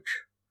cockroach.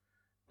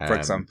 For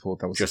example,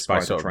 there was just a spider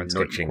by sort of trying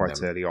to get you quite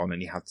them. early on,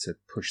 and you had to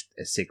push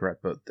a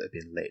cigarette butt that had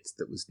been lit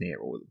that was near,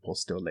 or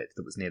was still lit,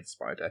 that was near the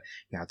spider.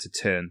 You had to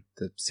turn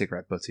the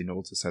cigarette butt in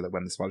order so that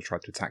when the spider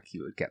tried to attack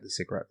you, it would get the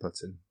cigarette butt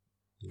and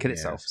kill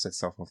itself, set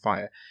itself on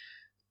fire.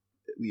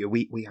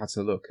 We had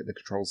to look at the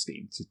control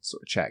scheme to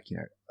sort of check,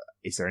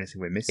 is there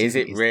anything we're missing? Is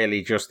it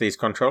really just these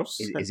controls?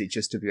 Is it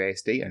just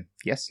WASD? And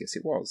yes,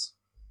 it was.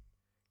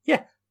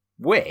 Yeah,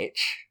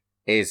 which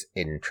is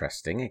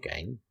interesting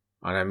again.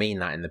 And I mean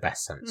that in the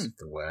best sense of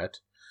the word.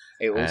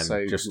 It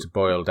also just to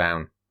boil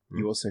down,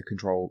 you also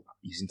control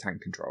using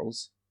tank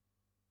controls,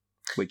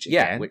 which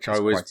I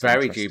was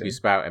very dubious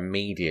about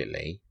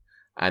immediately,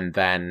 and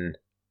then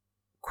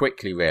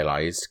quickly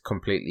realised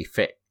completely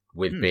fit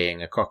with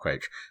being a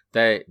cockroach.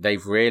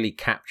 They've really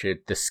captured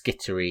the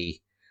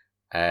skittery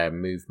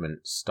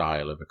movement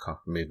style,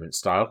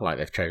 like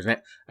they've chosen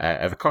it,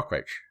 of a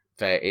cockroach.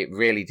 It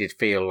really did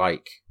feel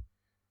like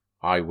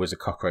I was a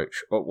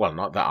cockroach. Well,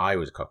 not that I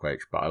was a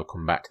cockroach, but I'll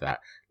come back to that.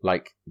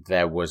 Like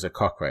there was a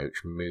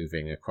cockroach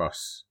moving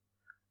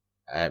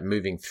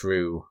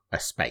through a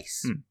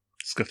space.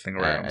 Scuttling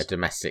around. A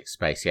domestic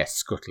space, yes,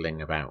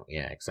 scuttling about.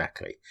 Yeah,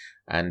 exactly.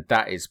 And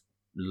that is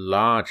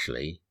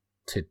largely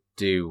to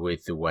do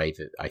with the way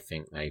that I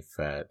think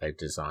they've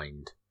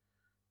designed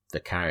the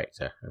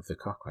character of the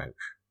cockroach.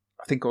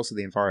 I think also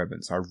the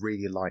environments, I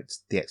really liked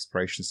the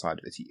exploration side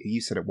of it.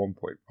 You said at one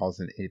point, rather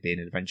than it being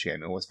an adventure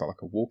game, it always felt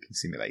like a walking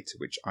simulator,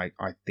 which I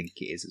think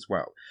it is as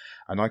well.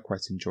 And I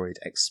quite enjoyed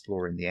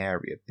exploring the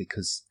area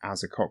because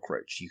as a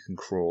cockroach, you can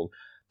crawl.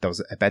 There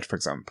was a bed, for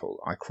example.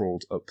 I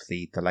crawled up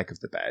the leg of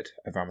the bed,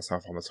 I found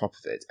myself on the top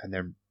of it, and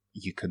then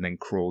you can then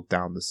crawl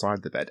down the side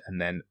of the bed and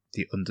then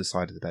the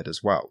underside of the bed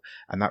as well.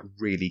 And that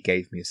really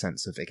gave me a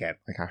sense of, again,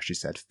 like Ashley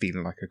said,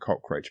 feeling like a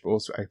cockroach, but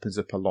also opens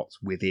up a lot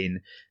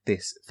within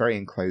this very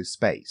enclosed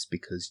space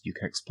because you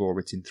can explore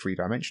it in 3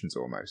 dimensions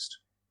almost.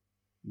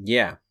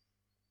 Yeah,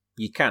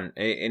 you can.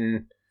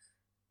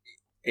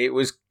 It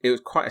was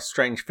quite a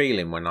strange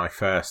feeling when I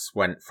first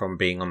went from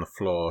being on the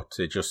floor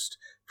to just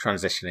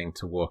transitioning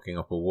to walking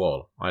up a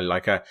wall.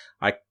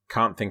 I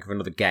can't think of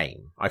another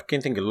game. I can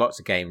think of lots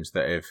of games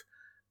that have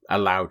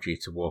allowed you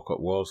to walk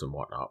up walls and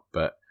whatnot,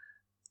 but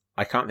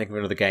I can't think of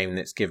another game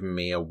that's given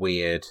me a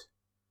weird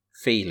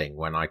feeling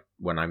when I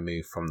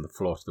moved from the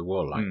floor to the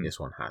wall like this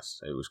one has.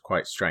 It was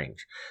quite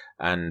strange,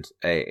 and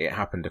it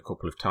happened a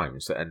couple of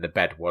times. And the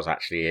bed was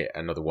actually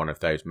another one of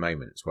those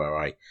moments where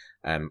I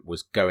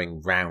was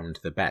going round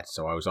the bed.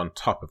 So I was on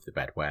top of the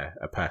bed where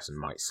a person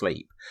might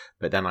sleep,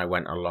 but then I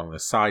went along the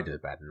side of the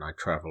bed and I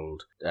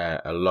travelled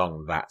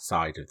along that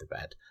side of the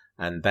bed,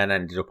 and then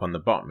ended up on the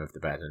bottom of the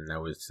bed, and there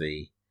was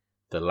the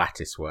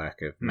lattice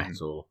work of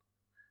metal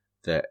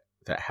that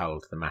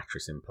held the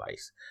mattress in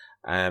place.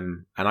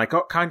 And I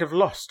got kind of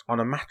lost on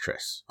a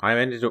mattress. I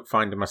ended up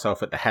finding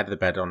myself at the head of the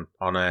bed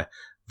on a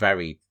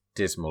very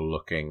dismal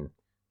looking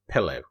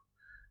pillow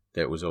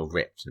that was all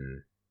ripped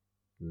and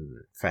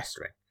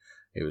festering.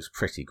 It was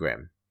pretty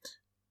grim.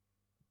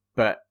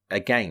 But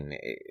again,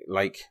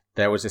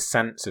 there was a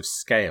sense of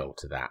scale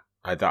to that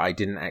I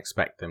didn't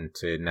expect them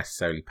to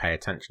necessarily pay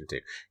attention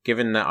to.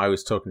 Given that I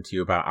was talking to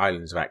you about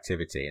Islands of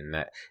Activity and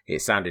that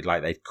it sounded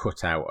like they'd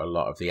cut out a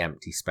lot of the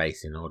empty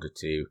space in order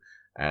to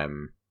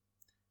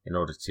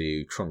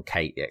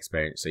truncate the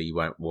experience, so you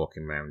weren't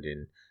walking around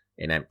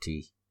in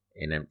empty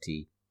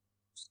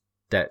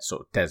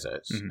sort of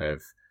deserts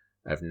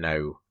of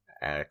no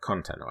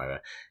content or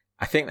whatever.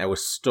 I think there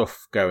was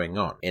stuff going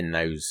on in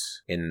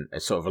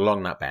sort of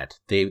along that bed.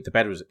 The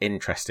bed was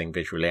interesting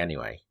visually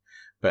anyway,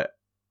 but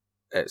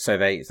so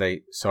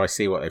I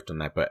see what they've done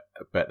there,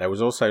 but there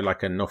was also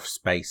like enough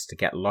space to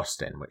get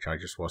lost in, which I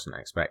just wasn't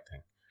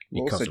expecting.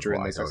 Also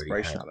during those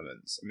exploration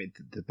elements, I mean,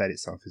 the bed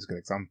itself is a good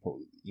example.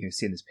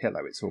 Seeing this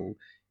pillow, it's all,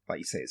 like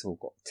you say, it's all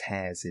got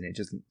tears in it. It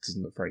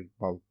doesn't look very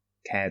well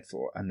cared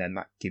for, and then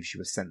that gives you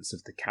a sense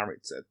of the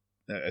character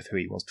of who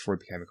he was before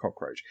he became a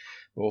cockroach.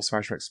 But also,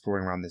 as you're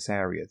exploring around this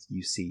area,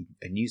 you see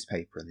a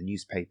newspaper, and the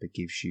newspaper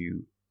gives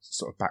you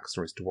sort of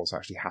backstory as to what's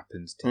actually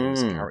happened to him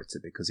as a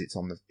character, because it's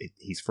on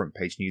his front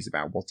page news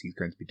about what he's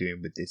going to be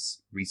doing with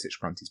this research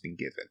grant he's been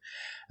given.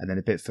 And then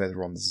a bit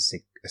further on, there's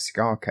a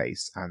cigar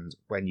case, and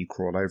when you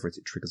crawl over it,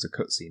 it triggers a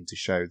cutscene to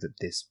show that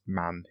this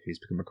man who's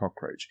become a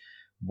cockroach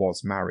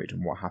was married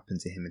and what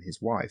happened to him and his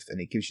wife. And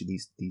it gives you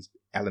these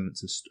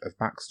elements of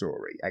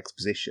backstory,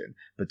 exposition,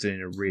 but done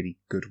in a really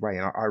good way.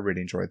 And I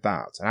really enjoyed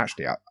that. And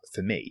actually,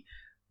 for me,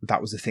 that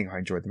was the thing I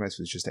enjoyed the most,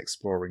 was just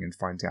exploring and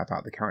finding out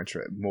about the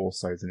character more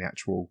so than the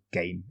actual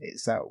game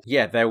itself.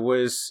 Yeah,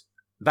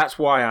 that's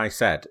why I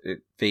said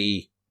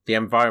the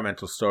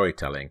environmental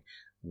storytelling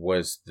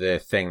was the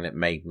thing that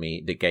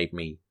gave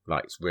me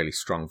like really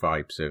strong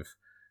vibes of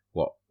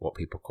what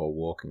people call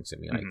walking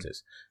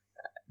simulators.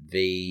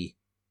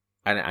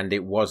 And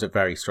it was a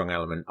very strong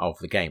element of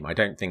the game. I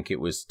don't think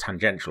it was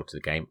tangential to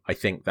the game. I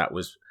think that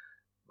was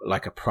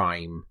like a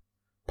prime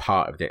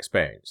part of the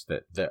experience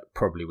that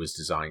probably was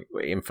designed,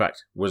 in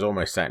fact was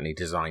almost certainly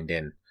designed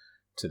in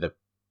to the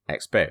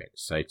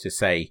experience. So to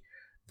say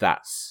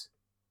that's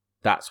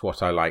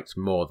what I liked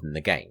more than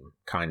the game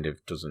kind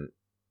of doesn't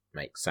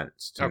make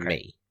sense to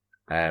me,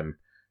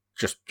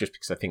 just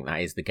because I think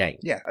that is the game.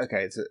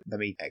 Let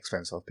me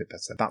explain myself a bit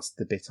better. That's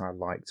the bit I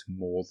liked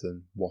more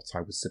than what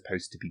I was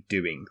supposed to be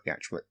doing, the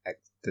actual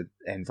the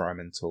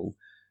environmental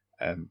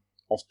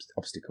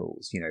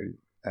obstacles. The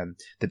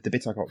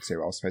bit I got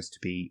to, I was supposed to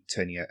be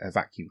turning a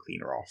vacuum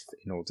cleaner off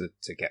in order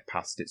to get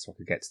past it so I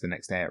could get to the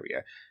next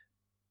area.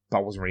 But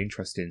I wasn't really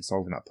interested in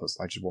solving that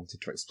puzzle. I just wanted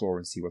to explore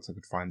and see what I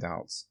could find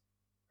out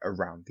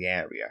around the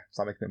area. Does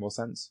that make a bit more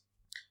sense?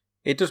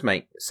 It does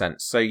make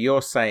sense. So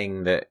you're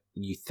saying that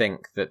you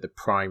think that the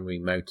primary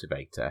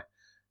motivator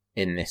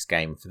in this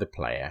game for the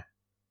player,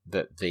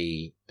 that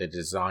the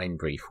design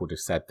brief would have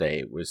said that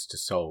it was to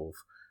solve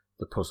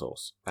the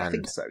puzzles. And I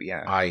think so,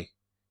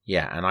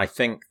 yeah. And I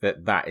think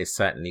that is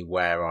certainly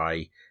where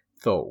I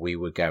thought we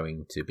were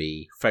going to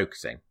be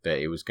focusing, that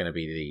it was going to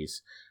be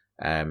these,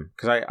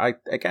 because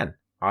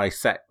I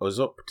set us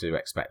up to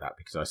expect that,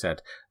 because I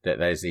said that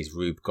there's these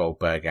Rube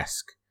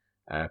Goldberg-esque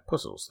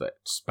puzzles that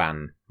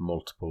span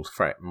multiple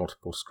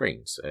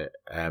screens.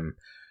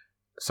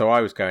 So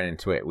I was going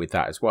into it with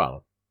that as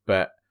well.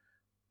 But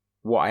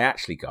what I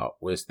actually got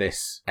was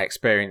this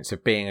experience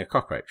of being a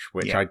cockroach,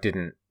 which I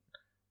didn't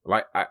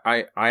like.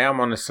 I am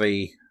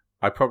honestly,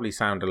 I probably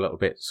sound a little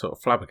bit sort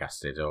of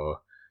flabbergasted or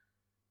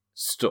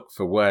stuck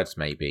for words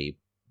maybe,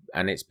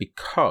 and it's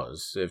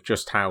because of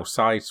just how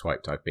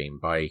sideswiped I've been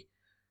by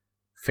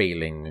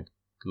feeling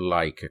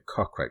like a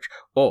cockroach,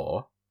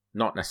 or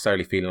not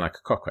necessarily feeling like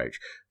a cockroach,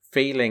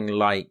 feeling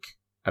like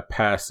a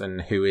person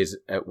who is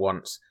at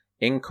once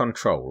in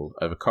control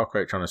of a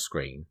cockroach on a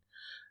screen,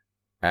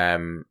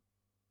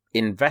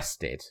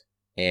 invested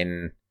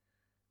in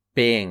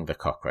being the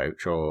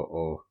cockroach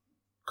or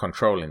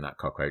controlling that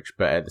cockroach,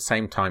 but at the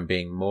same time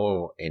being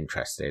more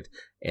interested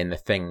in the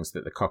things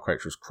that the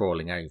cockroach was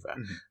crawling over.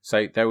 Mm-hmm.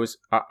 So there was,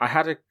 I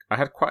had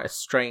quite a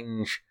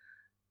strange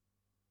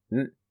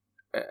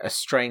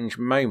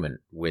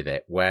moment with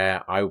it,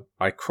 where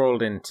I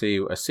crawled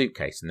into a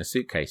suitcase, and the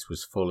suitcase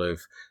was full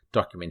of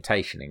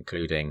documentation,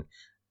 including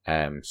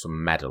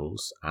some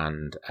medals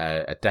and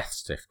a death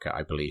certificate,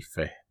 I believe,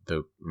 for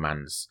the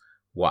man's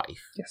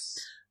wife. Yes.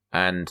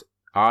 And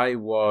I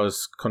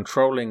was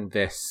controlling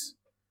this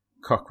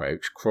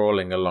cockroach,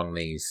 crawling along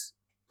these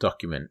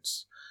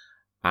documents,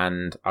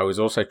 and I was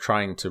also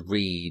trying to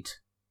read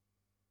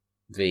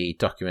the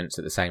documents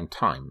at the same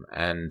time,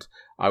 and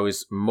I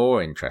was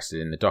more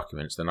interested in the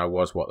documents than I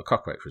was what the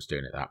cockroach was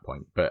doing at that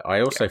point. But I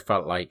also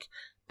felt like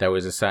there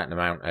was a certain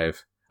amount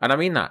of, and I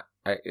mean that,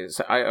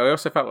 I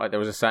also felt like there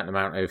was a certain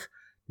amount of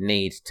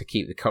need to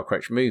keep the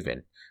cockroach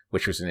moving,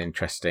 which was an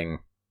interesting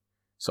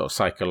sort of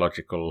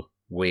psychological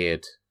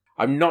weird.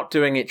 I'm not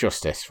doing it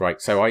justice,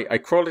 right? So I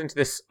crawled into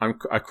this. I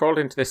crawled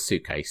into this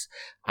suitcase,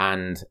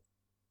 and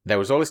there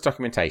was all this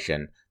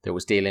documentation that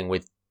was dealing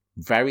with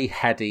very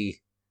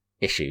heady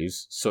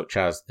issues, such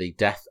as the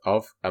death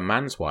of a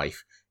man's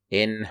wife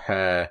during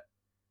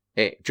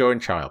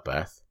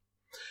childbirth,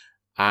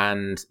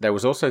 and there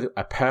was also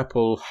a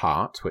purple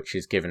heart, which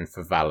is given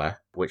for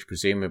valor, which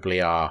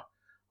presumably are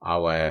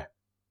our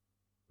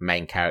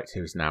main character,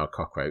 who is now a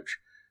cockroach.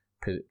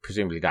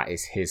 Presumably that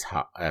is his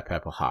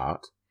purple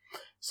heart.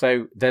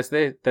 So there's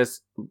the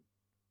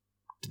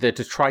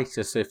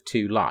detritus of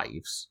two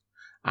lives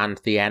and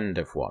the end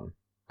of one.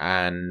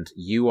 And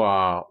you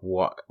are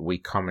what we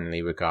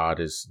commonly regard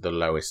as the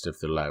lowest of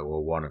the low,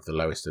 or one of the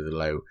lowest of the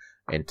low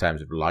in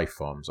terms of life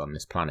forms on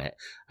this planet.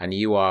 And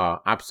you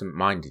are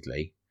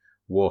absent-mindedly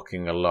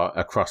walking a lot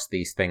across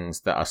these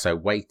things that are so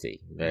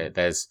weighty. They're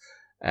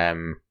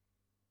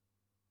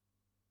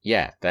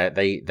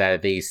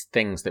these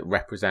things that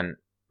represent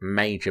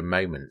major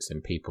moments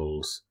in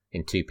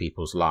two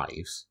people's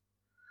lives,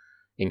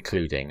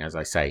 including, as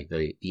I say,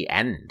 the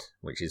end,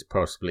 which is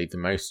possibly the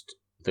most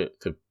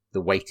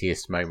the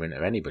weightiest moment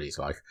of anybody's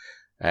life,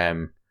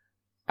 and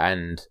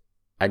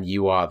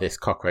you are this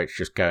cockroach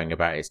just going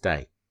about its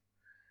day.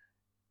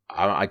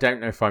 I don't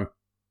know if I'm.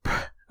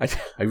 I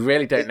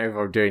really don't know if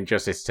I'm doing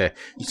justice to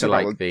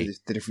like the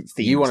different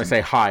themes. You want to say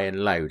high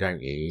and low,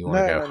 don't you? You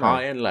want to go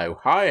high and low,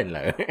 high and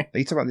low.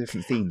 You talk about the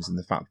different themes and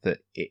the fact that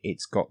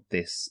it's got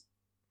the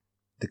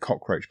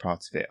cockroach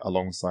part of it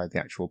alongside the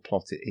actual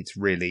plot. It's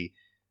really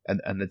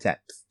and the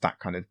depth that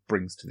kind of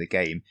brings to the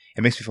game.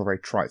 It makes me feel very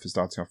trite for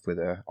starting off with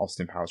a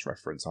Austin Powers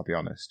reference, I'll be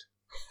honest.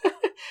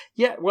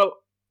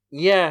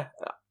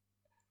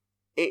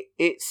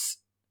 It's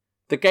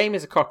the game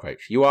is a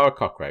cockroach. You are a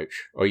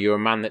cockroach, or you're a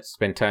man that's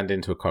been turned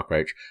into a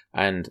cockroach,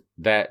 and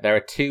there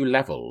are two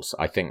levels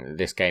I think that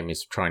this game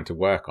is trying to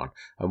work on.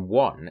 And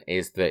one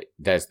is that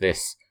there's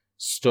this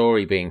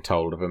story being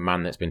told of a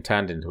man that's been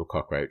turned into a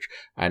cockroach,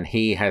 and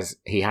he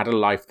had a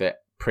life that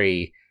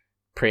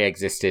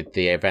pre-existed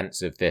the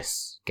events of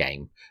this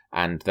game,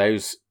 and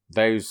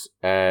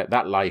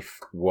that life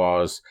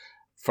was,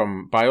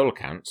 by all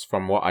accounts,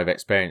 from what I've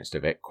experienced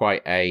of it,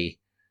 quite a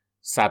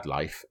sad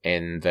life,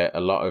 in that a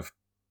lot of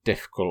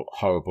difficult,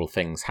 horrible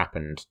things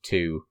happened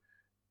to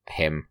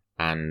him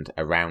and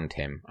around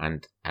him,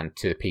 and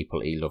to the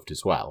people he loved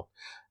as well.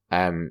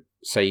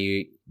 So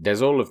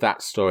there's all of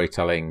that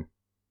storytelling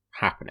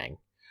happening,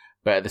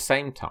 but at the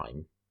same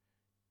time,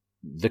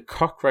 the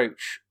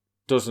cockroach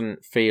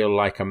doesn't feel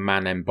like a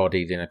man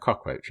embodied in a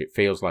cockroach. It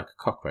feels like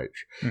a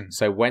cockroach.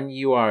 So when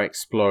you are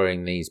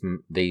exploring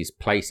these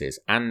places,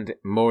 and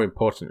more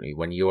importantly,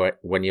 when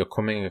you're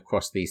coming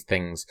across these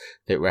things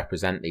that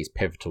represent these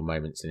pivotal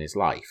moments in his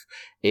life,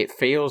 it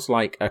feels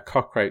like a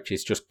cockroach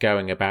is just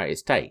going about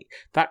its day.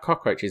 That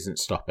cockroach isn't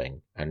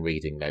stopping and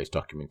reading those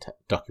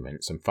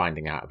documents and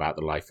finding out about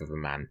the life of a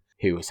man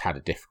who has had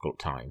a difficult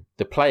time.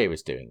 The player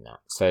is doing that.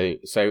 So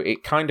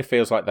it kind of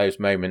feels like those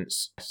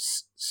moments,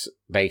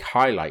 they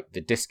highlight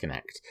the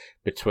disconnect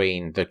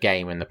between the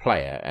game and the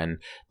player, and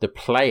the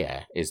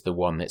player is the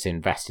one that's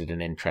invested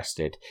and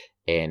interested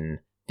in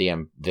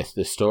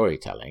the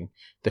storytelling.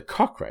 The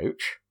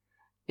cockroach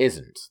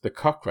isn't. The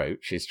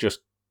cockroach is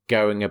just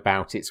going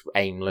about its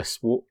aimless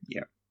walk.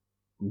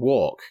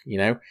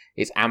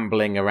 It's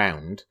ambling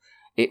around.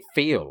 It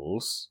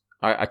feels.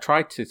 I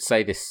tried to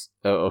say this,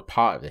 or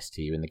part of this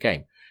to you in the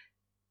game.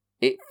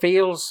 It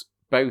feels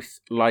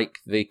both like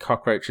the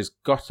cockroach has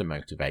got a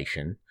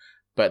motivation,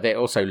 but it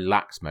also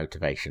lacks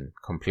motivation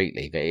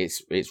completely. That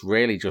it's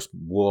really just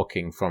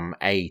walking from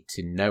A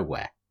to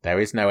nowhere. There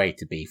is no A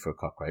to B for a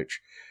cockroach.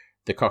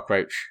 The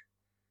cockroach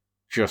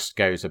just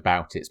goes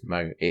about its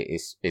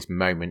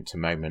moment to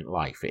moment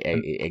life.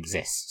 It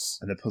exists.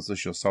 And the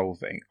puzzles you're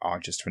solving are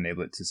just to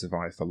enable it to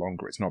survive for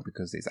longer. It's not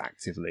because it's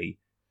actively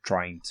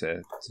trying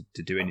to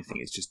do anything.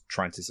 It's just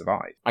trying to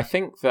survive. I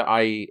think that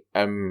I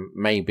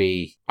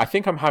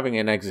think I'm having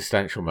an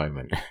existential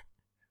moment,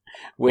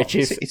 which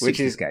is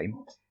this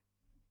game.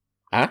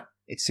 Huh?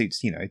 It suits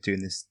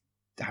doing this,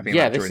 having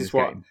this is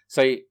what game.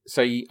 So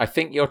I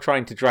think you're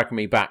trying to drag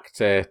me back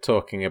to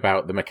talking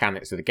about the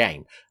mechanics of the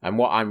game, and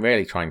what I'm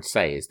really trying to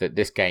say is that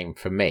this game,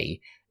 for me,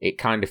 it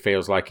kind of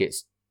feels like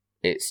it's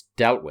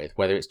dealt with,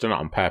 whether it's done it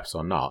on purpose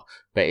or not,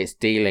 but it's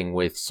dealing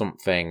with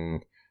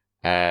something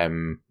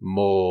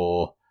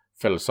more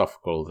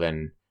philosophical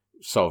than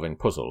solving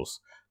puzzles,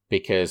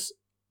 because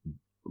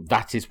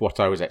that is what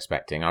I was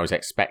expecting. I was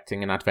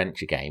expecting an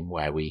adventure game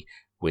where we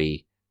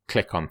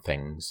click on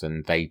things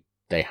and they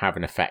have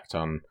an effect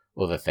on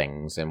other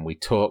things, and we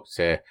talk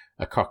to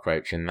a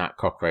cockroach, and that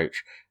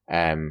cockroach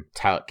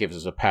gives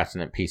us a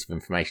pertinent piece of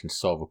information to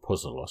solve a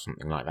puzzle or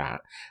something like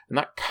that. And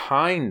that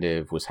kind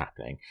of was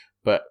happening,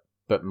 but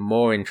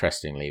more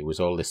interestingly was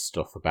all this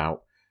stuff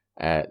about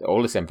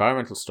all this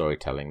environmental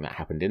storytelling that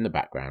happened in the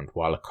background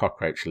while a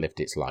cockroach lived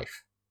its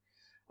life.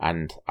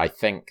 And I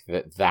think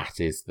that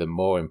is the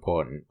more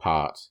important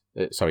part.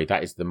 That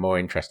is the more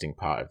interesting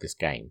part of this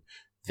game.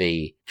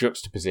 The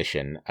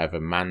juxtaposition of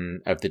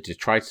the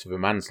detritus of a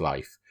man's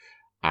life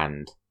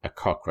and a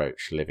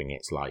cockroach living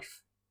its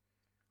life.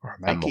 Right,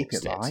 mate, keep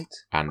it light.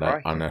 And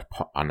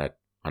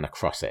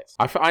across it.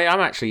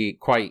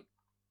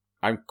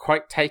 I'm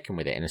quite taken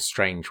with it in a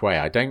strange way.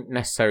 I don't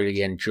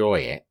necessarily enjoy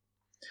it.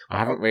 I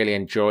haven't really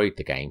enjoyed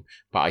the game,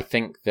 but I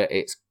think that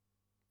it's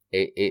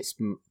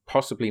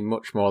possibly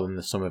much more than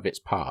the sum of its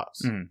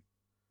parts. Mm.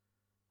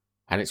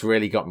 And it's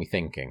really got me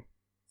thinking.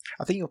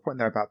 I think your point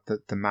there about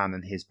the man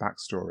and his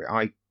backstory,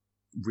 I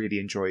really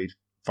enjoyed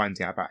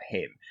finding out about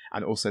him,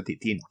 and also the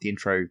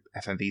intro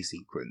FMV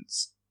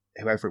sequence.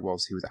 Whoever it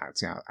was who was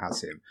acting out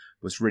as him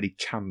was really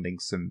channeling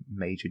some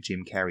major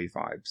Jim Carrey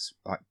vibes,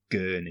 like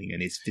gurning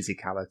and his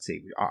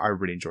physicality. I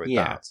really enjoyed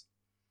that.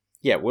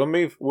 Yeah, we'll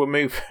move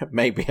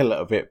maybe a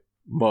little bit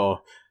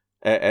more.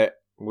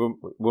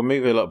 We'll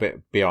move a little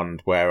bit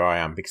beyond where I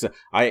am, because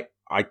I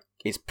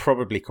it's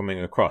probably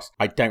coming across.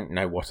 I don't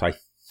know what I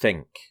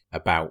think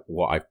about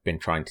what I've been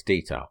trying to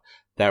detail.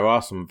 There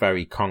are some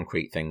very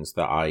concrete things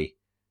that I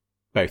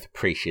both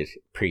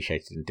appreciated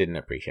and didn't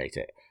appreciate.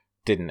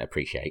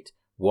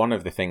 One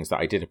of the things that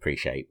I did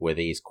appreciate were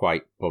these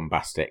quite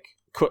bombastic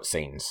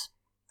cutscenes.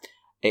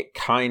 It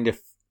kind of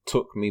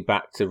took me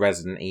back to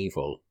Resident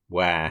Evil,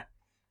 where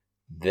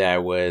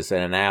there was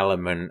an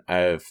element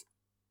of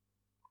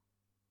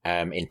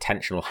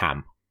intentional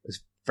ham.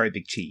 It's very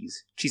big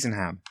cheese and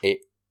ham.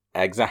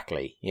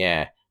 Exactly,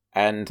 yeah.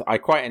 And I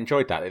quite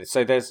enjoyed that.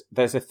 So there's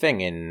a thing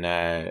in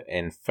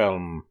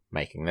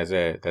filmmaking.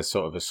 There's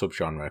sort of a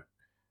subgenre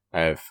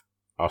of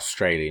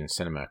Australian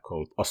cinema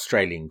called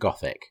Australian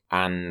Gothic,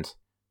 and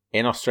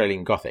in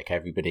Australian Gothic,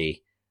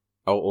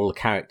 all the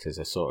characters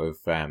are sort of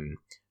a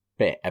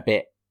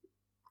bit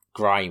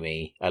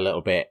grimy, a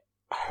little bit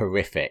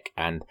horrific,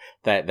 and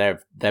they're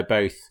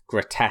both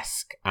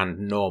grotesque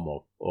and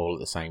normal all at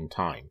the same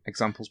time.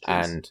 Examples,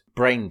 please. And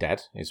Brain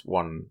Dead is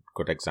one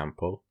good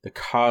example. The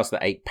Cars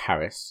That Ate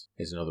Paris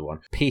is another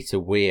one. Peter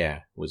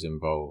Weir was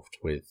involved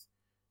with.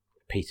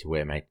 Peter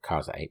Weir made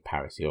Cars That Ate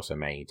Paris. He also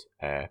made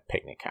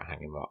Picnic at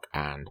Hanging Rock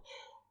and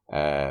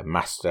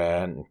Master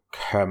and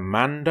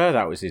Commander.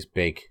 That was his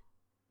big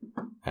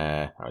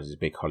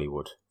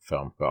Hollywood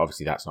film. But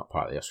obviously that's not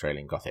part of the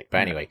Australian Gothic.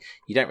 But anyway,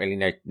 you don't really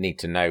need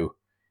to know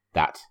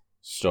that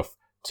stuff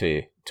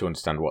to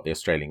understand what the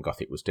Australian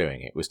Gothic was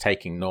doing. It was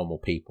taking normal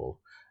people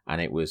and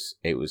it was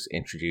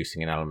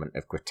introducing an element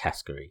of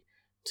grotesquerie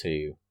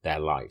to their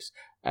lives.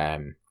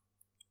 And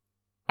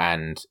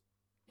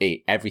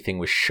everything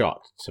was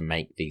shot to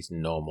make these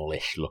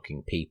normal-ish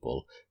looking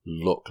people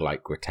look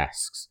like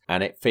grotesques.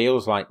 And it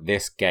feels like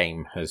this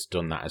game has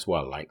done that as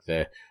well. Like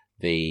the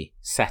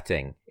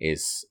setting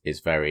is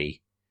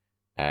very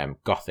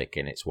gothic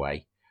in its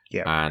way.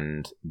 Yeah.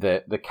 And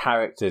the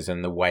characters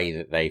and the way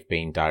that they've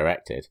been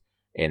directed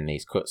in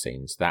these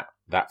cutscenes,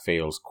 that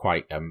feels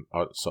quite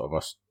sort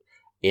of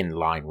in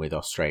line with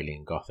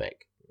Australian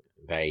Gothic.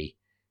 They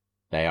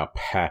are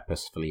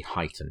purposefully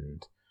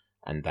heightened,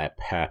 and they're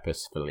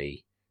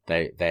purposefully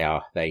they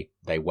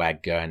wear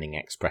gurning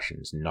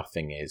expressions.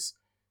 Nothing is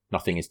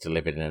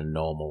delivered in a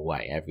normal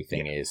way.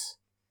 Everything is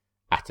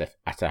at a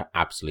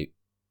absolute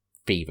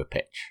fever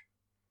pitch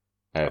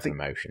of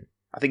emotion.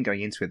 I think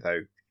going into it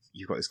though,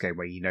 you've got this game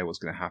where you know what's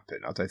going to happen.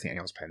 I don't think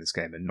anyone's playing this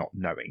game and not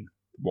knowing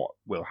what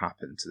will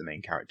happen to the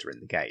main character in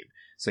the game.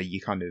 So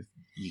you're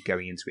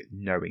going into it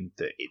knowing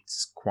that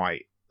it's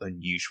quite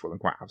unusual and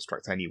quite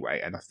abstract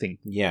anyway. And I think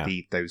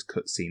those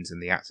cutscenes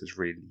and the actors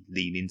really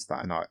lean into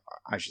that. And as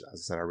I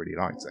said, I really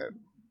liked it.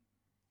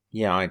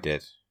 Yeah, I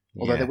did.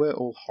 Although they were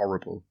all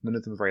horrible. None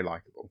of them were very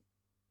likeable.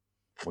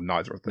 Or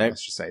neither of them,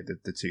 let's just say, the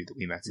two that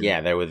we met in.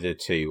 Yeah, there were the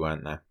two,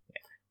 weren't there?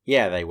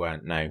 Yeah, they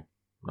weren't, no.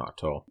 Not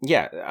at all.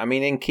 Yeah, I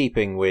mean, in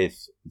keeping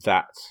with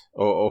that,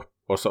 or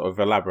sort of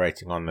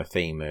elaborating on the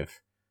theme of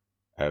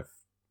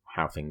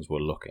how things were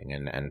looking,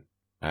 and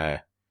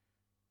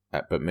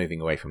but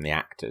moving away from the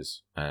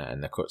actors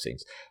and the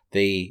cutscenes,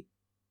 the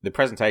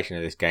presentation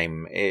of this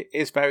game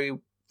is very,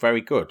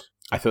 very good.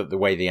 I thought the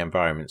way the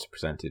environments are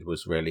presented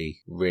was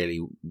really,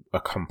 really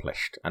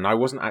accomplished, and I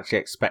wasn't actually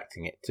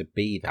expecting it to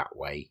be that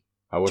way.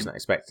 I wasn't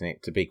expecting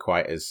it to be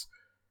quite as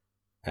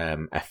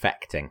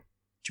affecting.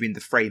 Do you mean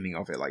the framing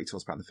of it, like you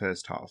talked about in the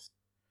first half?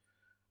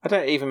 I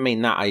don't even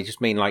mean that. I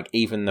just mean like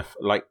even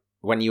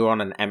when you're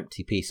on an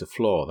empty piece of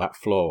floor, that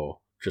floor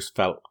just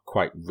felt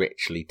quite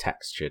richly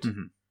textured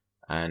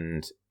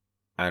and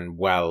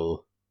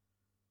well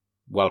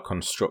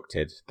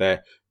constructed.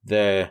 The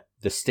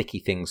sticky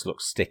things look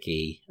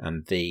sticky,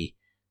 and the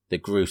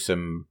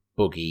gruesome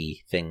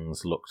buggy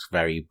things looked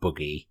very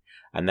buggy.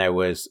 And there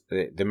was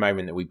the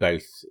moment that we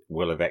both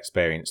will have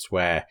experienced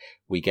where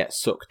we get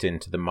sucked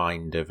into the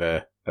mind of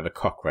a a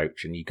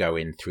cockroach and you go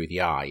in through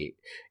the eye.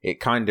 It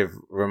kind of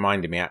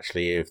reminded me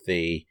actually of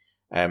the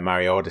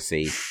Mario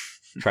Odyssey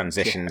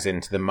transitions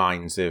into the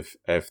minds of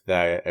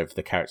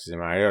the characters in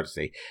Mario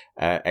Odyssey,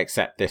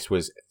 except this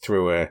was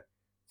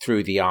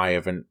through the eye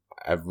of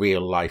a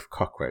real life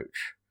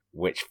cockroach,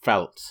 which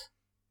felt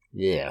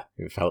They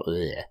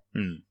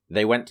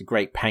went to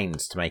great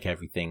pains to make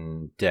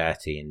everything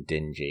dirty and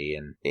dingy,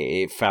 and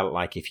it felt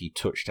like if you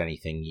touched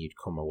anything, you'd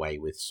come away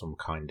with some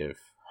kind of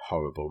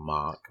horrible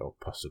mark or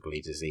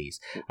possibly disease.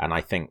 And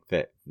I think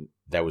that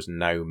there was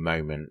no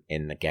moment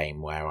in the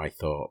game where I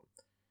thought,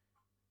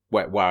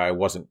 where I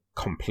wasn't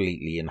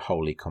completely and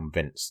wholly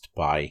convinced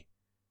by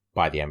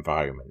the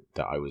environment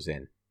that I was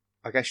in.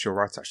 I guess you're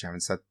right, actually,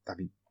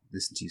 having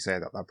listened to you say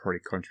that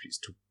probably contributes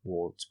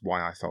towards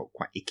why I felt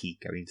quite icky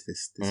going into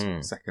this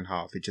second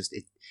half. It just,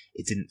 it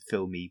didn't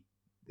fill me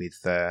with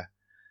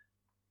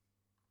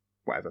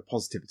whatever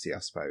positivity, I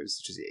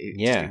suppose.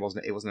 It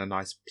wasn't a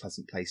nice,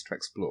 pleasant place to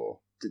explore.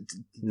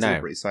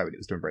 Deliberately so, and it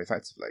was done very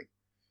effectively.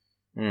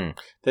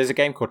 There's a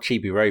game called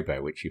Chibi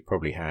Robo, which you've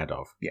probably heard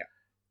of. Yeah.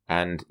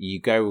 And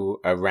you go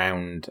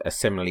around a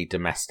similarly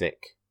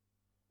domestic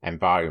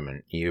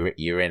environment.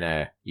 You're in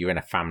a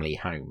family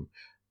home,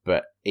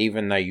 but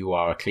even though you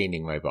are a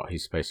cleaning robot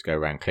who's supposed to go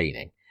around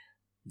cleaning,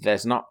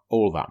 there's not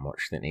all that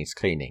much that needs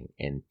cleaning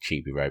in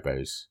Chibi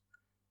Robo's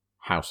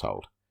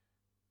household.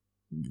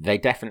 They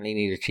definitely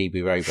need a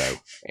Chibi Robo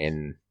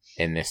in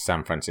this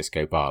San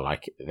Francisco bar.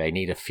 Like, they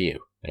need a few.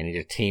 They need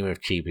a team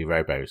of Chibi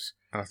Robos,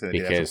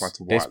 because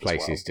this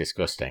place is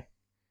disgusting.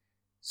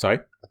 Sorry?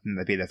 I think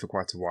they'd be there for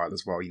quite a while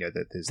as well. You know,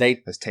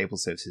 there's table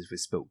services with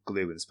spilt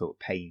glue and spilt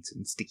paint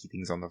and sticky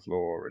things on the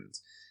floor, and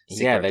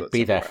they'd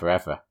be there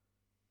forever.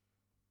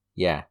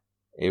 Yeah,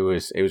 it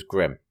was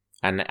grim,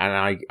 and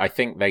I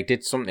think they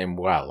did something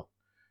well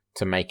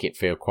to make it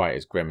feel quite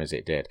as grim as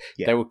it did.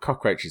 Yeah. There were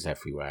cockroaches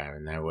everywhere,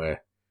 and there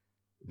were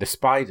the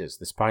spiders.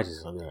 The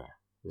spiders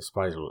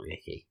look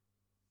icky.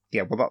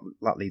 Yeah, well,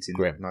 that leads in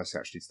nicely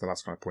actually to the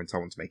last kind of point I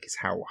want to make, is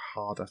how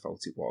hard I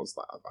felt it was.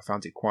 Like, I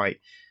found it quite.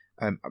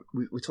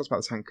 We talked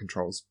about the tank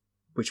controls,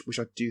 which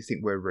I do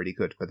think were really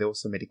good, but they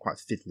also made it quite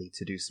fiddly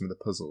to do some of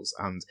the puzzles.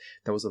 And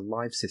there was a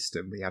live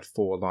system. We had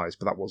 4 lives,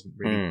 but that wasn't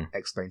really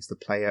explained to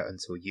the player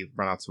until you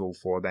ran out of all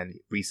 4. Then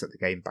it reset the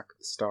game back at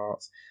the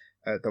start.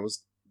 There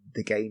was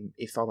the game.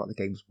 It felt like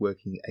the game was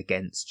working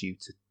against you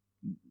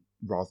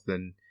rather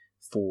than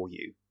for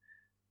you.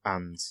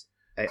 And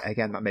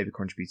again, that maybe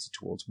contributed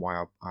towards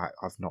why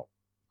I've not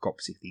got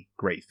particularly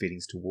great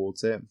feelings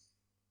towards it.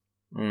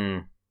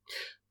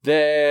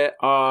 There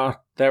are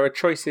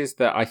choices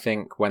that I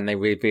think when they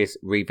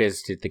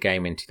revisited the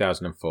game in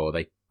 2004,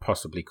 they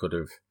possibly could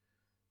have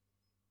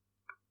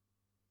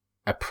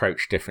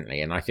approached differently.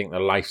 And I think the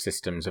life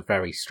system's a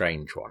very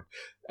strange one,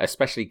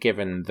 especially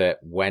given that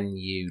when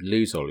you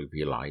lose all of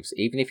your lives,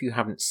 even if you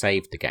haven't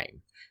saved the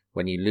game,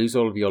 when you lose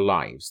all of your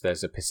lives,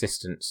 there's a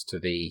persistence to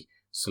the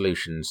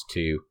solutions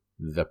to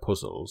the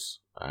puzzles.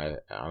 And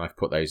I've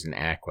put those in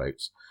air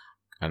quotes,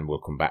 and we'll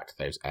come back to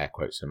those air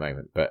quotes in a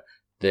moment. But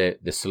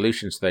the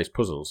solutions to those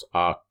puzzles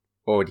are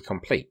already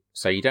complete.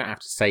 So you don't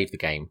have to save the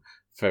game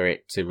for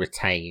it to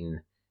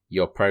retain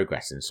your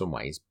progress in some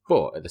ways.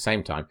 But at the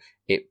same time,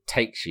 it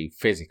takes you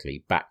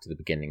physically back to the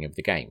beginning of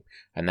the game.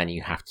 And then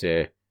you have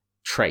to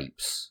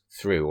traipse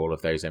through all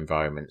of those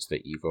environments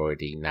that you've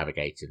already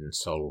navigated and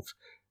solved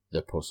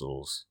the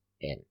puzzles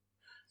in.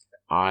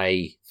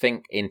 I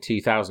think in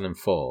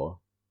 2004,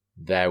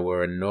 there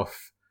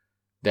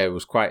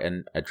was quite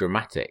a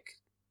dramatic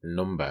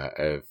number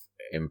of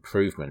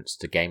improvements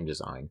to game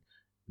design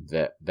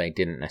that they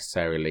didn't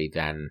necessarily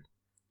then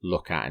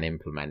look at and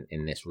implement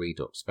in this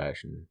Redux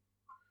version,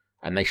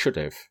 and they should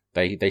have.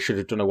 They should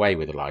have done away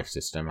with the life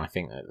system. I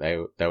think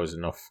that there was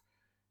enough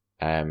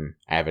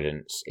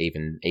evidence,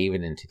 even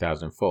in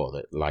 2004,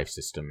 that life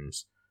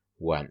systems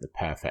weren't the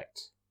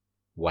perfect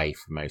way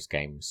for most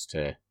games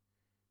to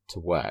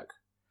work.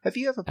 Have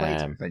you ever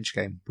played an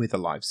adventure game with a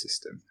live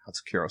system, out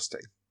of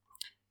curiosity?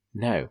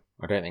 No,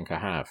 I don't think I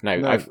have.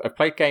 No. I've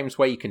played games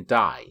where you can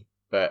die,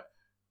 but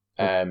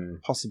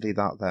possibly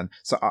that then.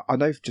 So I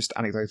know just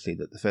anecdotally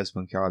that the first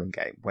Monkey Island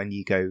game, when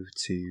you go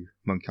to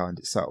Monkey Island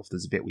itself,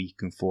 there's a bit where you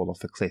can fall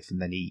off a cliff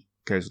and then he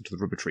goes onto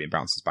the rubber tree and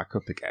bounces back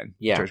up again.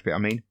 Yeah. Do you know what I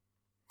mean?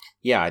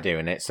 Yeah, I do,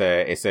 and it's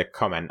a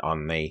comment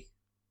on the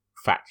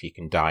fact you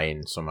can die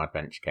in some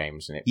adventure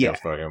games, and it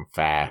feels very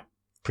unfair.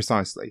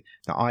 Precisely.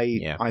 Now,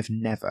 I've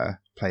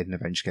never played an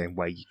adventure game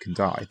where you can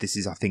die. This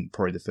is, I think,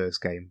 probably the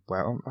first game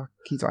where I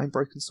can die in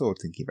Broken Sword,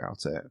 thinking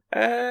about it.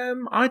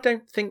 I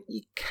don't think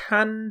you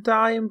can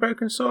die in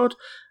Broken Sword,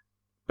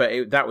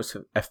 but that was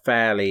a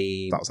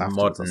fairly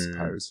modern... I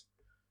suppose.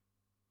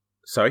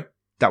 Sorry?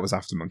 That was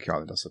after Monkey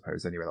Island, I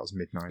suppose. Anyway, that was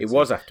mid-90s. It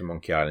was after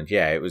Monkey Island,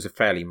 yeah. It was a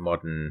fairly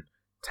modern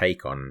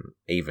take on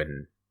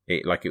even...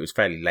 it was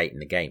fairly late in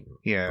the game.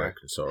 Yeah.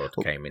 Broken Sword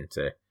came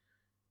into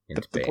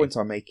the point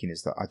I'm making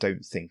is that I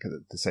don't think, at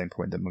the same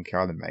point that Monkey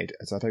Island made,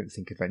 as I don't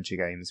think adventure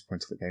games,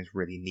 point-and-click games,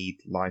 really need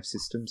live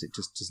systems. It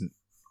just doesn't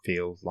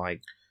feel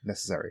like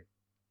necessary.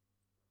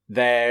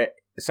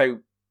 So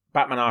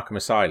Batman Arkham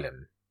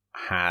Asylum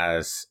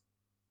has,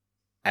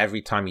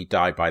 every time you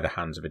die by the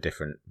hands of a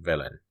different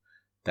villain,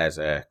 there's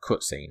a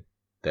cutscene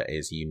that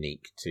is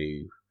unique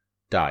to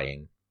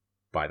dying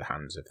by the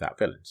hands of that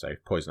villain. So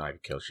if Poison Ivy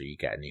kills you, you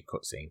get a new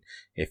cutscene.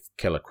 If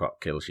Killer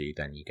Croc kills you,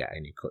 then you get a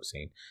new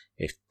cutscene.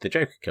 If the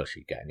Joker kills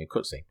you, you get a new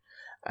cutscene.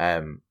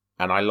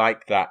 And I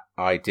like that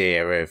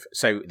idea of,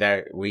 so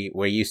there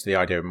we're used to the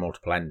idea of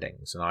multiple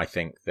endings, and I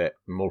think that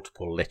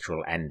multiple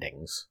literal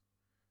endings,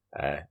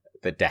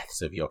 the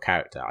deaths of your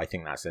character, I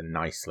think that's a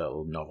nice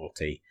little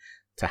novelty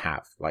to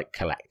have. Like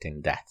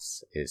collecting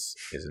deaths is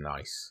a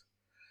nice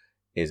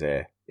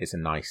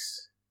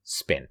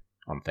spin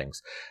on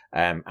things.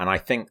 And I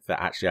think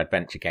that actually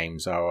adventure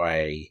games are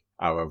a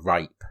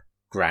ripe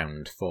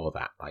ground for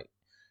that. Like,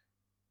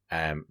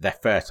 they're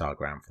fertile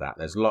ground for that.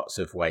 There's lots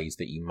of ways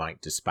that you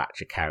might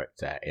dispatch a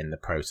character in the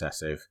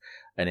process of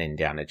an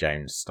Indiana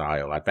Jones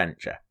style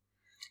adventure.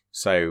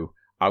 So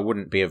I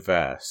wouldn't be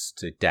averse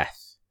to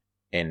death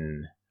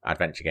in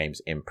adventure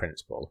games in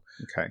principle.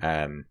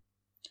 Okay.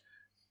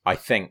 I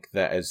think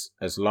that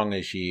as long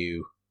as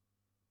you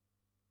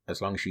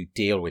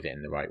deal with it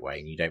in the right way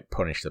and you don't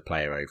punish the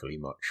player overly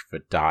much for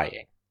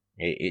dying,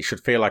 it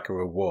should feel like a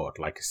reward,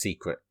 like a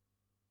secret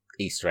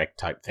Easter egg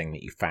type thing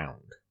that you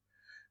found,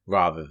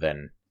 rather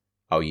than,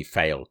 oh, you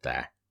failed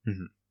there.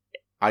 Mm-hmm.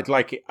 I'd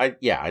like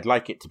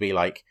it to be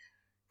like,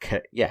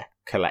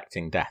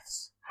 collecting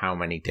deaths. How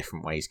many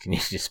different ways can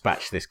you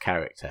dispatch this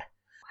character?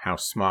 How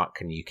smart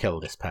can you kill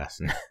this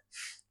person?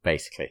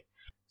 Basically.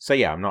 So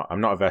yeah, I'm not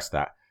averse to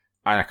that.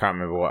 And I can't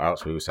remember what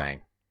else we were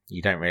saying.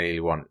 You don't really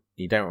want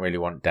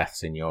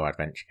deaths in your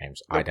adventure games.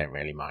 Nope. I don't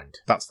really mind.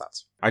 That's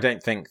that. I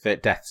don't think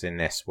that deaths in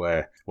this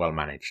were well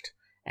managed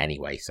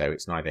anyway, so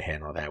it's neither here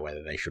nor there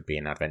whether they should be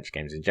in adventure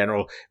games in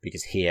general,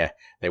 because here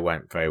they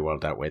weren't very well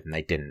dealt with, and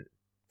they didn't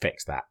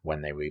fix that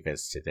when they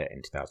revisited it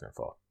in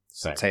 2004.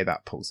 So say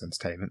that, Pulse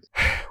Entertainment.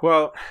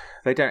 Well,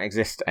 they don't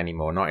exist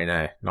anymore, not in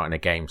a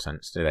game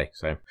sense, do they?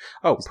 So,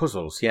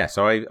 puzzles, yeah.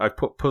 So I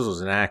put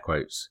puzzles in air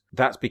quotes.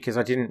 That's because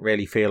I didn't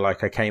really feel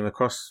like I came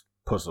across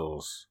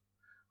puzzles.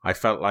 I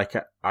felt like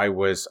I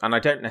was, and I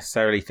don't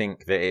necessarily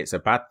think that it's a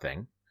bad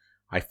thing.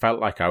 I felt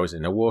like I was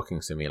in a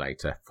walking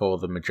simulator for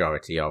the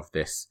majority of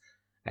this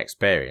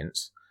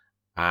experience.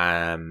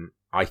 I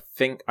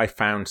think I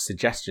found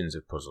suggestions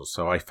of puzzles.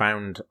 So I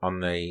found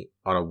on a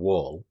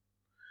wall,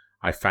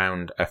 I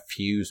found a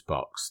fuse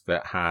box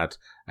that had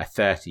a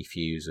 30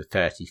 fuse, a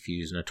 30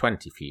 fuse, and a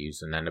 20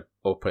 fuse, and then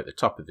up at the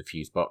top of the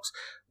fuse box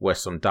were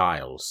some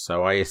dials.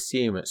 So I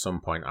assume at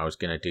some point I was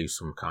going to do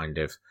some kind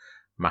of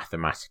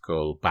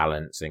mathematical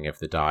balancing of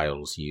the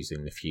dials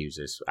using the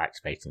fuses,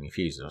 activating the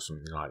fuses or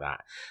something like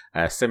that.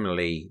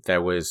 Similarly,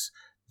 there was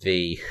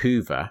the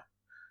Hoover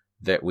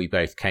that we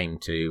both came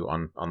to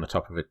on the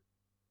top of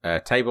a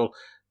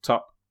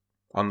tabletop.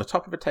 On the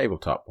top of a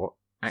tabletop. What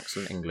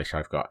excellent English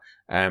I've got.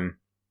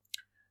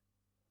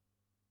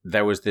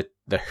 There was the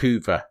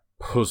Hoover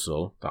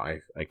puzzle that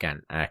I've,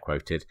 again, air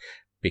quoted,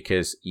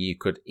 because you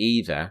could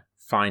either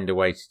find a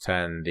way to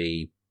turn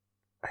the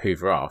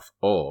Hoover off,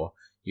 or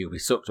you'll be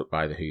sucked up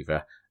by the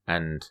Hoover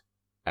and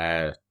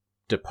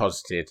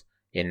deposited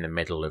in the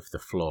middle of the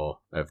floor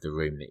of the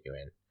room that you're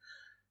in.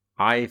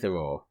 Either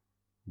or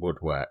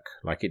would work.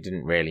 Like, it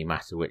didn't really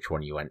matter which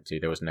one you went to.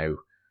 There was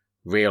no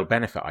real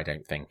benefit, I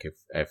don't think,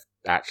 of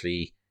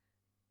actually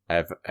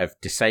of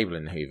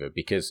disabling the Hoover,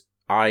 because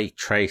I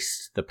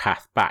traced the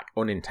path back,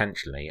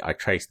 unintentionally, I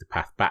traced the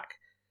path back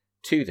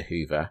to the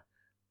Hoover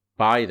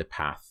by the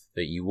path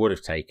that you would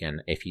have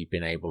taken if you'd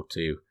been able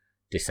to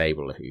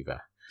disable the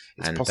Hoover.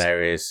 It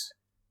was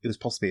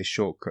possibly a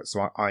shortcut,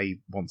 so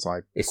once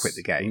I quit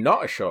the game.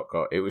 Not a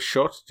shortcut, it was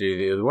shorter to do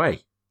the other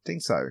way.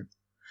 Think so?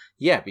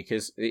 Yeah,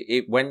 because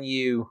when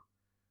you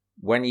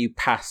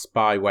pass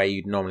by where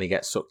you'd normally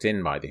get sucked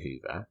in by the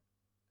Hoover,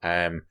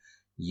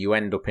 you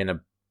end up in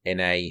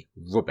a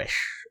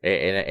rubbish,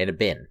 in a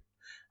bin.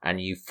 And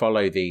you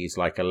follow these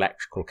like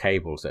electrical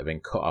cables that have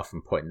been cut off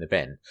and put in the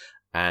bin,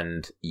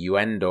 and you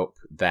end up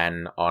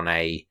then on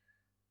a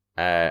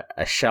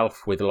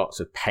shelf with lots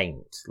of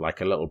paint, like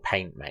a little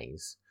paint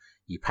maze.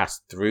 You pass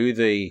through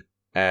the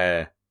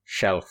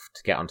shelf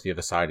to get onto the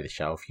other side of the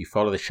shelf. You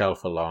follow the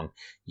shelf along.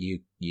 You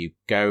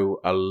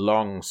go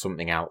along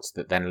something else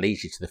that then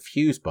leads you to the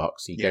fuse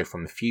box. You go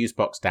from the fuse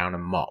box down a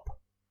mop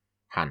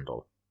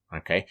handle.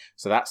 Okay,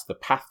 so that's the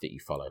path that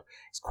you follow.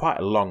 It's quite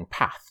a long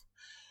path.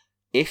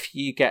 If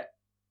you get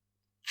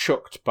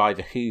chucked by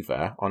the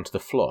Hoover onto the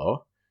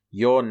floor,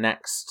 your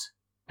next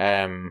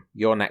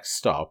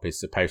stop is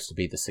supposed to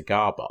be the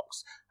cigar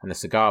box, and the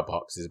cigar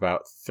box is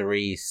about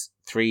three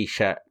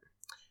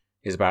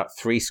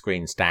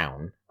screens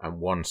down and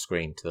one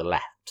screen to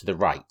the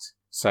right.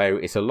 So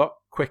it's a lot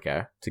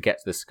quicker to get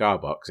to the cigar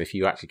box if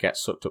you actually get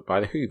sucked up by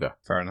the Hoover.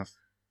 Fair enough.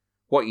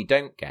 What you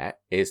don't get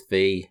is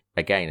the,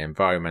 again,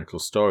 environmental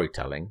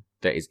storytelling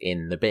that is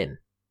in the bin.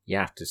 You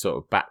have to sort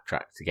of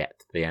backtrack to get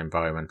to the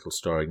environmental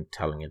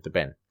storytelling of the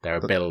bin. There are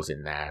bills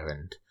in there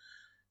and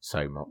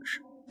so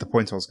much. the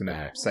point I was going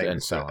to say and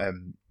was so that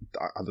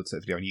I looked at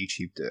a video on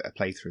YouTube, a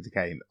playthrough of the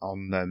game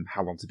on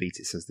how long to beat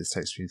it. Says this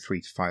takes between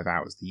 3 to 5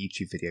 hours. The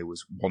YouTube video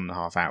was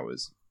 1.5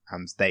 hours,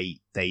 and they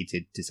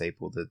did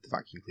disable the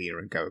vacuum cleaner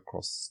and go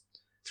across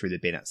through the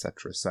bin,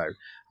 etc. So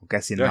I'm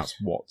guessing that's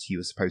what you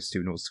were supposed to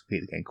do in order to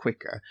complete the game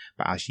quicker.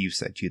 But as you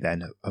said, you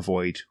then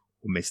avoid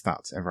or miss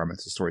that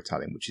environmental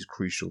storytelling, which is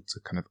crucial to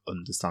kind of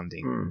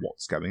understanding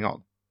what's going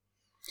on.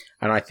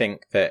 And I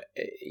think that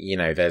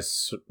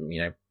there's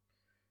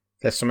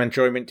some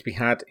enjoyment to be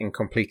had in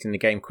completing the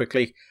game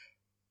quickly.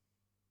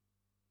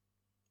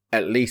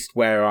 At least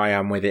where I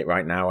am with it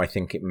right now, I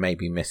think it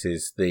maybe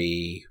misses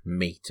the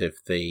meat of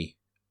the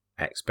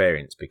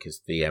experience,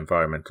 because the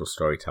environmental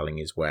storytelling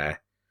is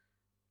where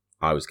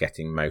I was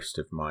getting most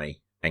of my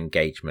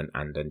engagement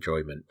and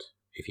enjoyment,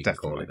 if you can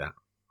call it that.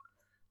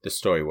 The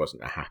story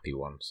wasn't a happy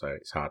one, so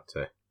it's hard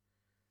to...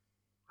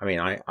 I mean,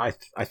 I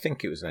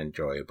think it was an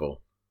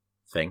enjoyable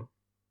thing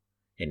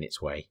in its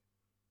way.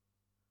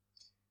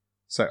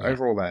 So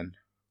overall then,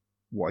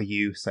 what are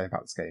you saying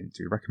about this game?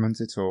 Do you recommend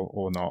it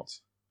or not?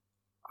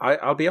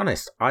 I'll be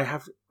honest, I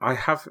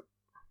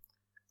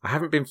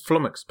haven't been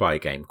flummoxed by a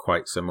game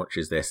quite so much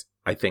as this,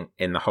 I think,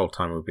 in the whole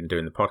time we've been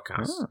doing the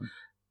podcast.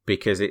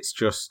 Because it's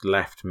just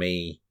left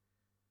me...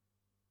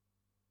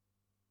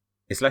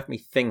 It's left me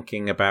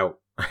thinking about...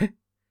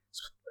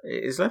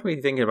 it's left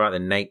me thinking about the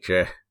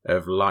nature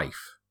of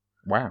life.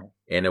 Wow.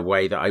 In a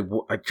way that I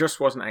just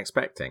wasn't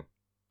expecting.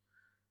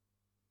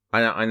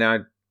 I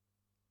know...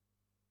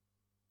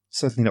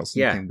 Certainly not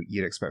something that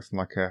you'd expect from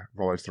like a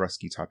Rollo to the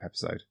Rescue type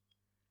episode.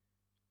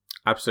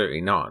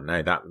 Absolutely not.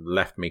 No, that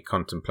left me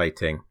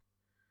contemplating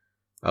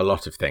a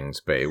lot of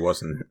things, but it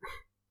wasn't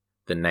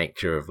the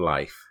nature of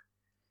life.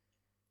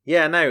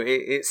 Yeah, no,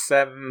 it's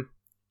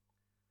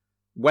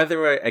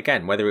whether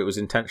it was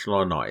intentional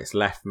or not, it's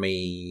left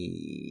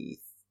me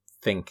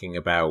thinking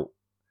about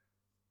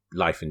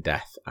life and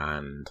death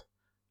and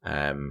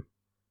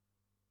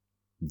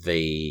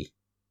the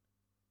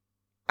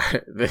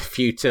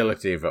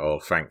futility of it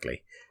all.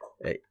 Frankly,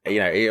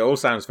 it all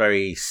sounds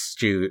very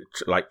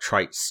like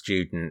trite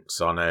students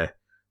on a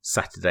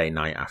Saturday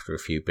night after a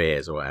few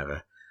beers or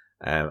whatever.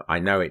 I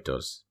know it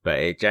does, but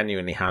it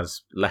genuinely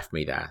has left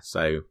me there.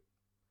 So.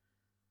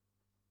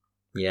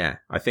 Yeah,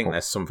 I think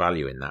there's some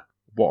value in that.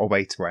 What a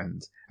way to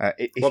end.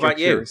 What about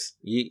curious,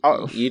 you?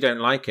 You don't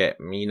like it.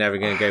 You're never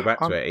going to go back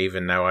to it,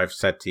 even though I've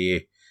said to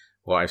you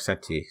what I've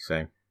said to you.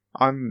 So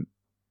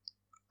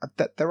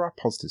there are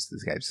positives to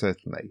this game,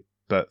 certainly,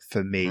 but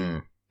for me,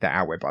 they're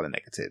outweighed by the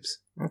negatives.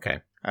 Okay.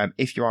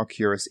 If you are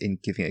curious in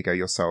giving it a go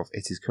yourself,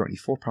 it is currently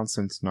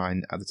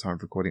 £4.79 at the time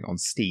of recording on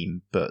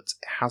Steam, but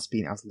it has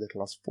been as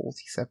little as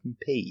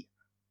 47p.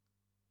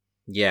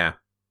 Yeah.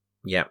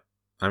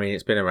 I mean,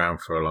 it's been around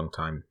for a long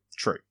time.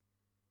 True.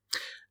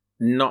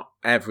 Not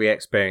every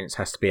experience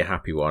has to be a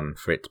happy one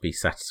for it to be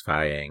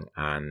satisfying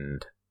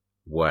and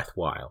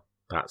worthwhile.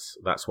 That's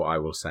what I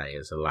will say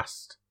as a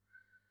last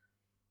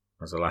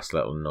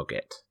little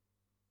nugget.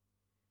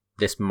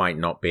 This might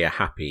not be a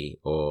happy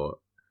or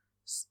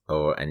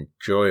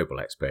enjoyable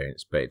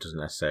experience, but it doesn't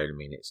necessarily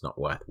mean it's not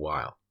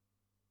worthwhile.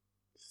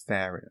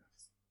 Fair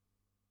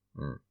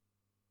enough.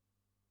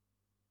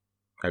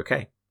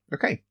 Okay.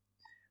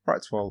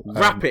 Right, well...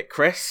 Wrap it,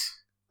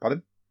 Chris.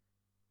 Pardon?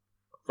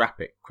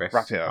 Wrap it, Chris.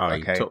 Wrap it up,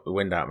 okay. You took the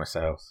wind out of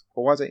myself.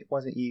 Well, why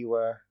don't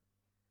you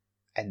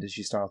end as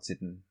you started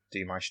and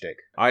do my shtick?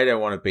 I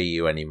don't want to be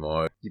you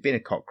anymore. You've been a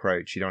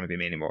cockroach, you don't want to be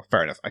me anymore.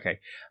 Fair enough, okay.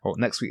 Well,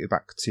 next week we're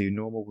back to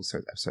normal, so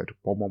episode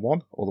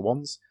 111, all the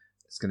ones.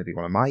 It's going to be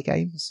one of my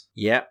games.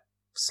 Yep.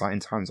 Exciting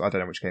times. I don't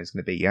know which game it's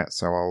going to be yet,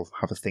 so I'll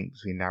have a think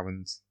between now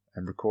and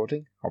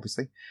recording,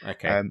 obviously.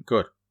 Okay,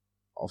 good.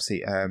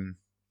 Obviously,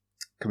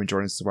 come and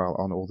join us as well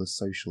on all the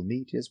social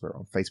medias. We're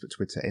on Facebook,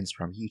 Twitter,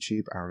 Instagram,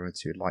 YouTube. And remember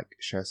to like,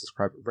 share,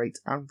 subscribe, rate,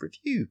 and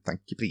review. Thank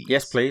you, please.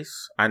 Yes,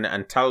 please.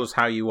 And tell us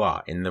how you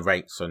are in the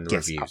rates and the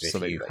reviews.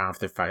 Absolutely. If you have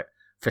the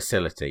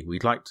facility.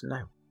 We'd like to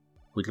know.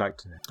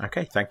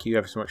 Okay, thank you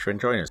ever so much for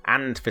enjoying us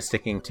and for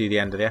sticking to the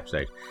end of the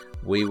episode.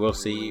 We will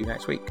see you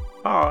next week.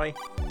 Bye.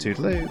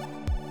 Toodaloo.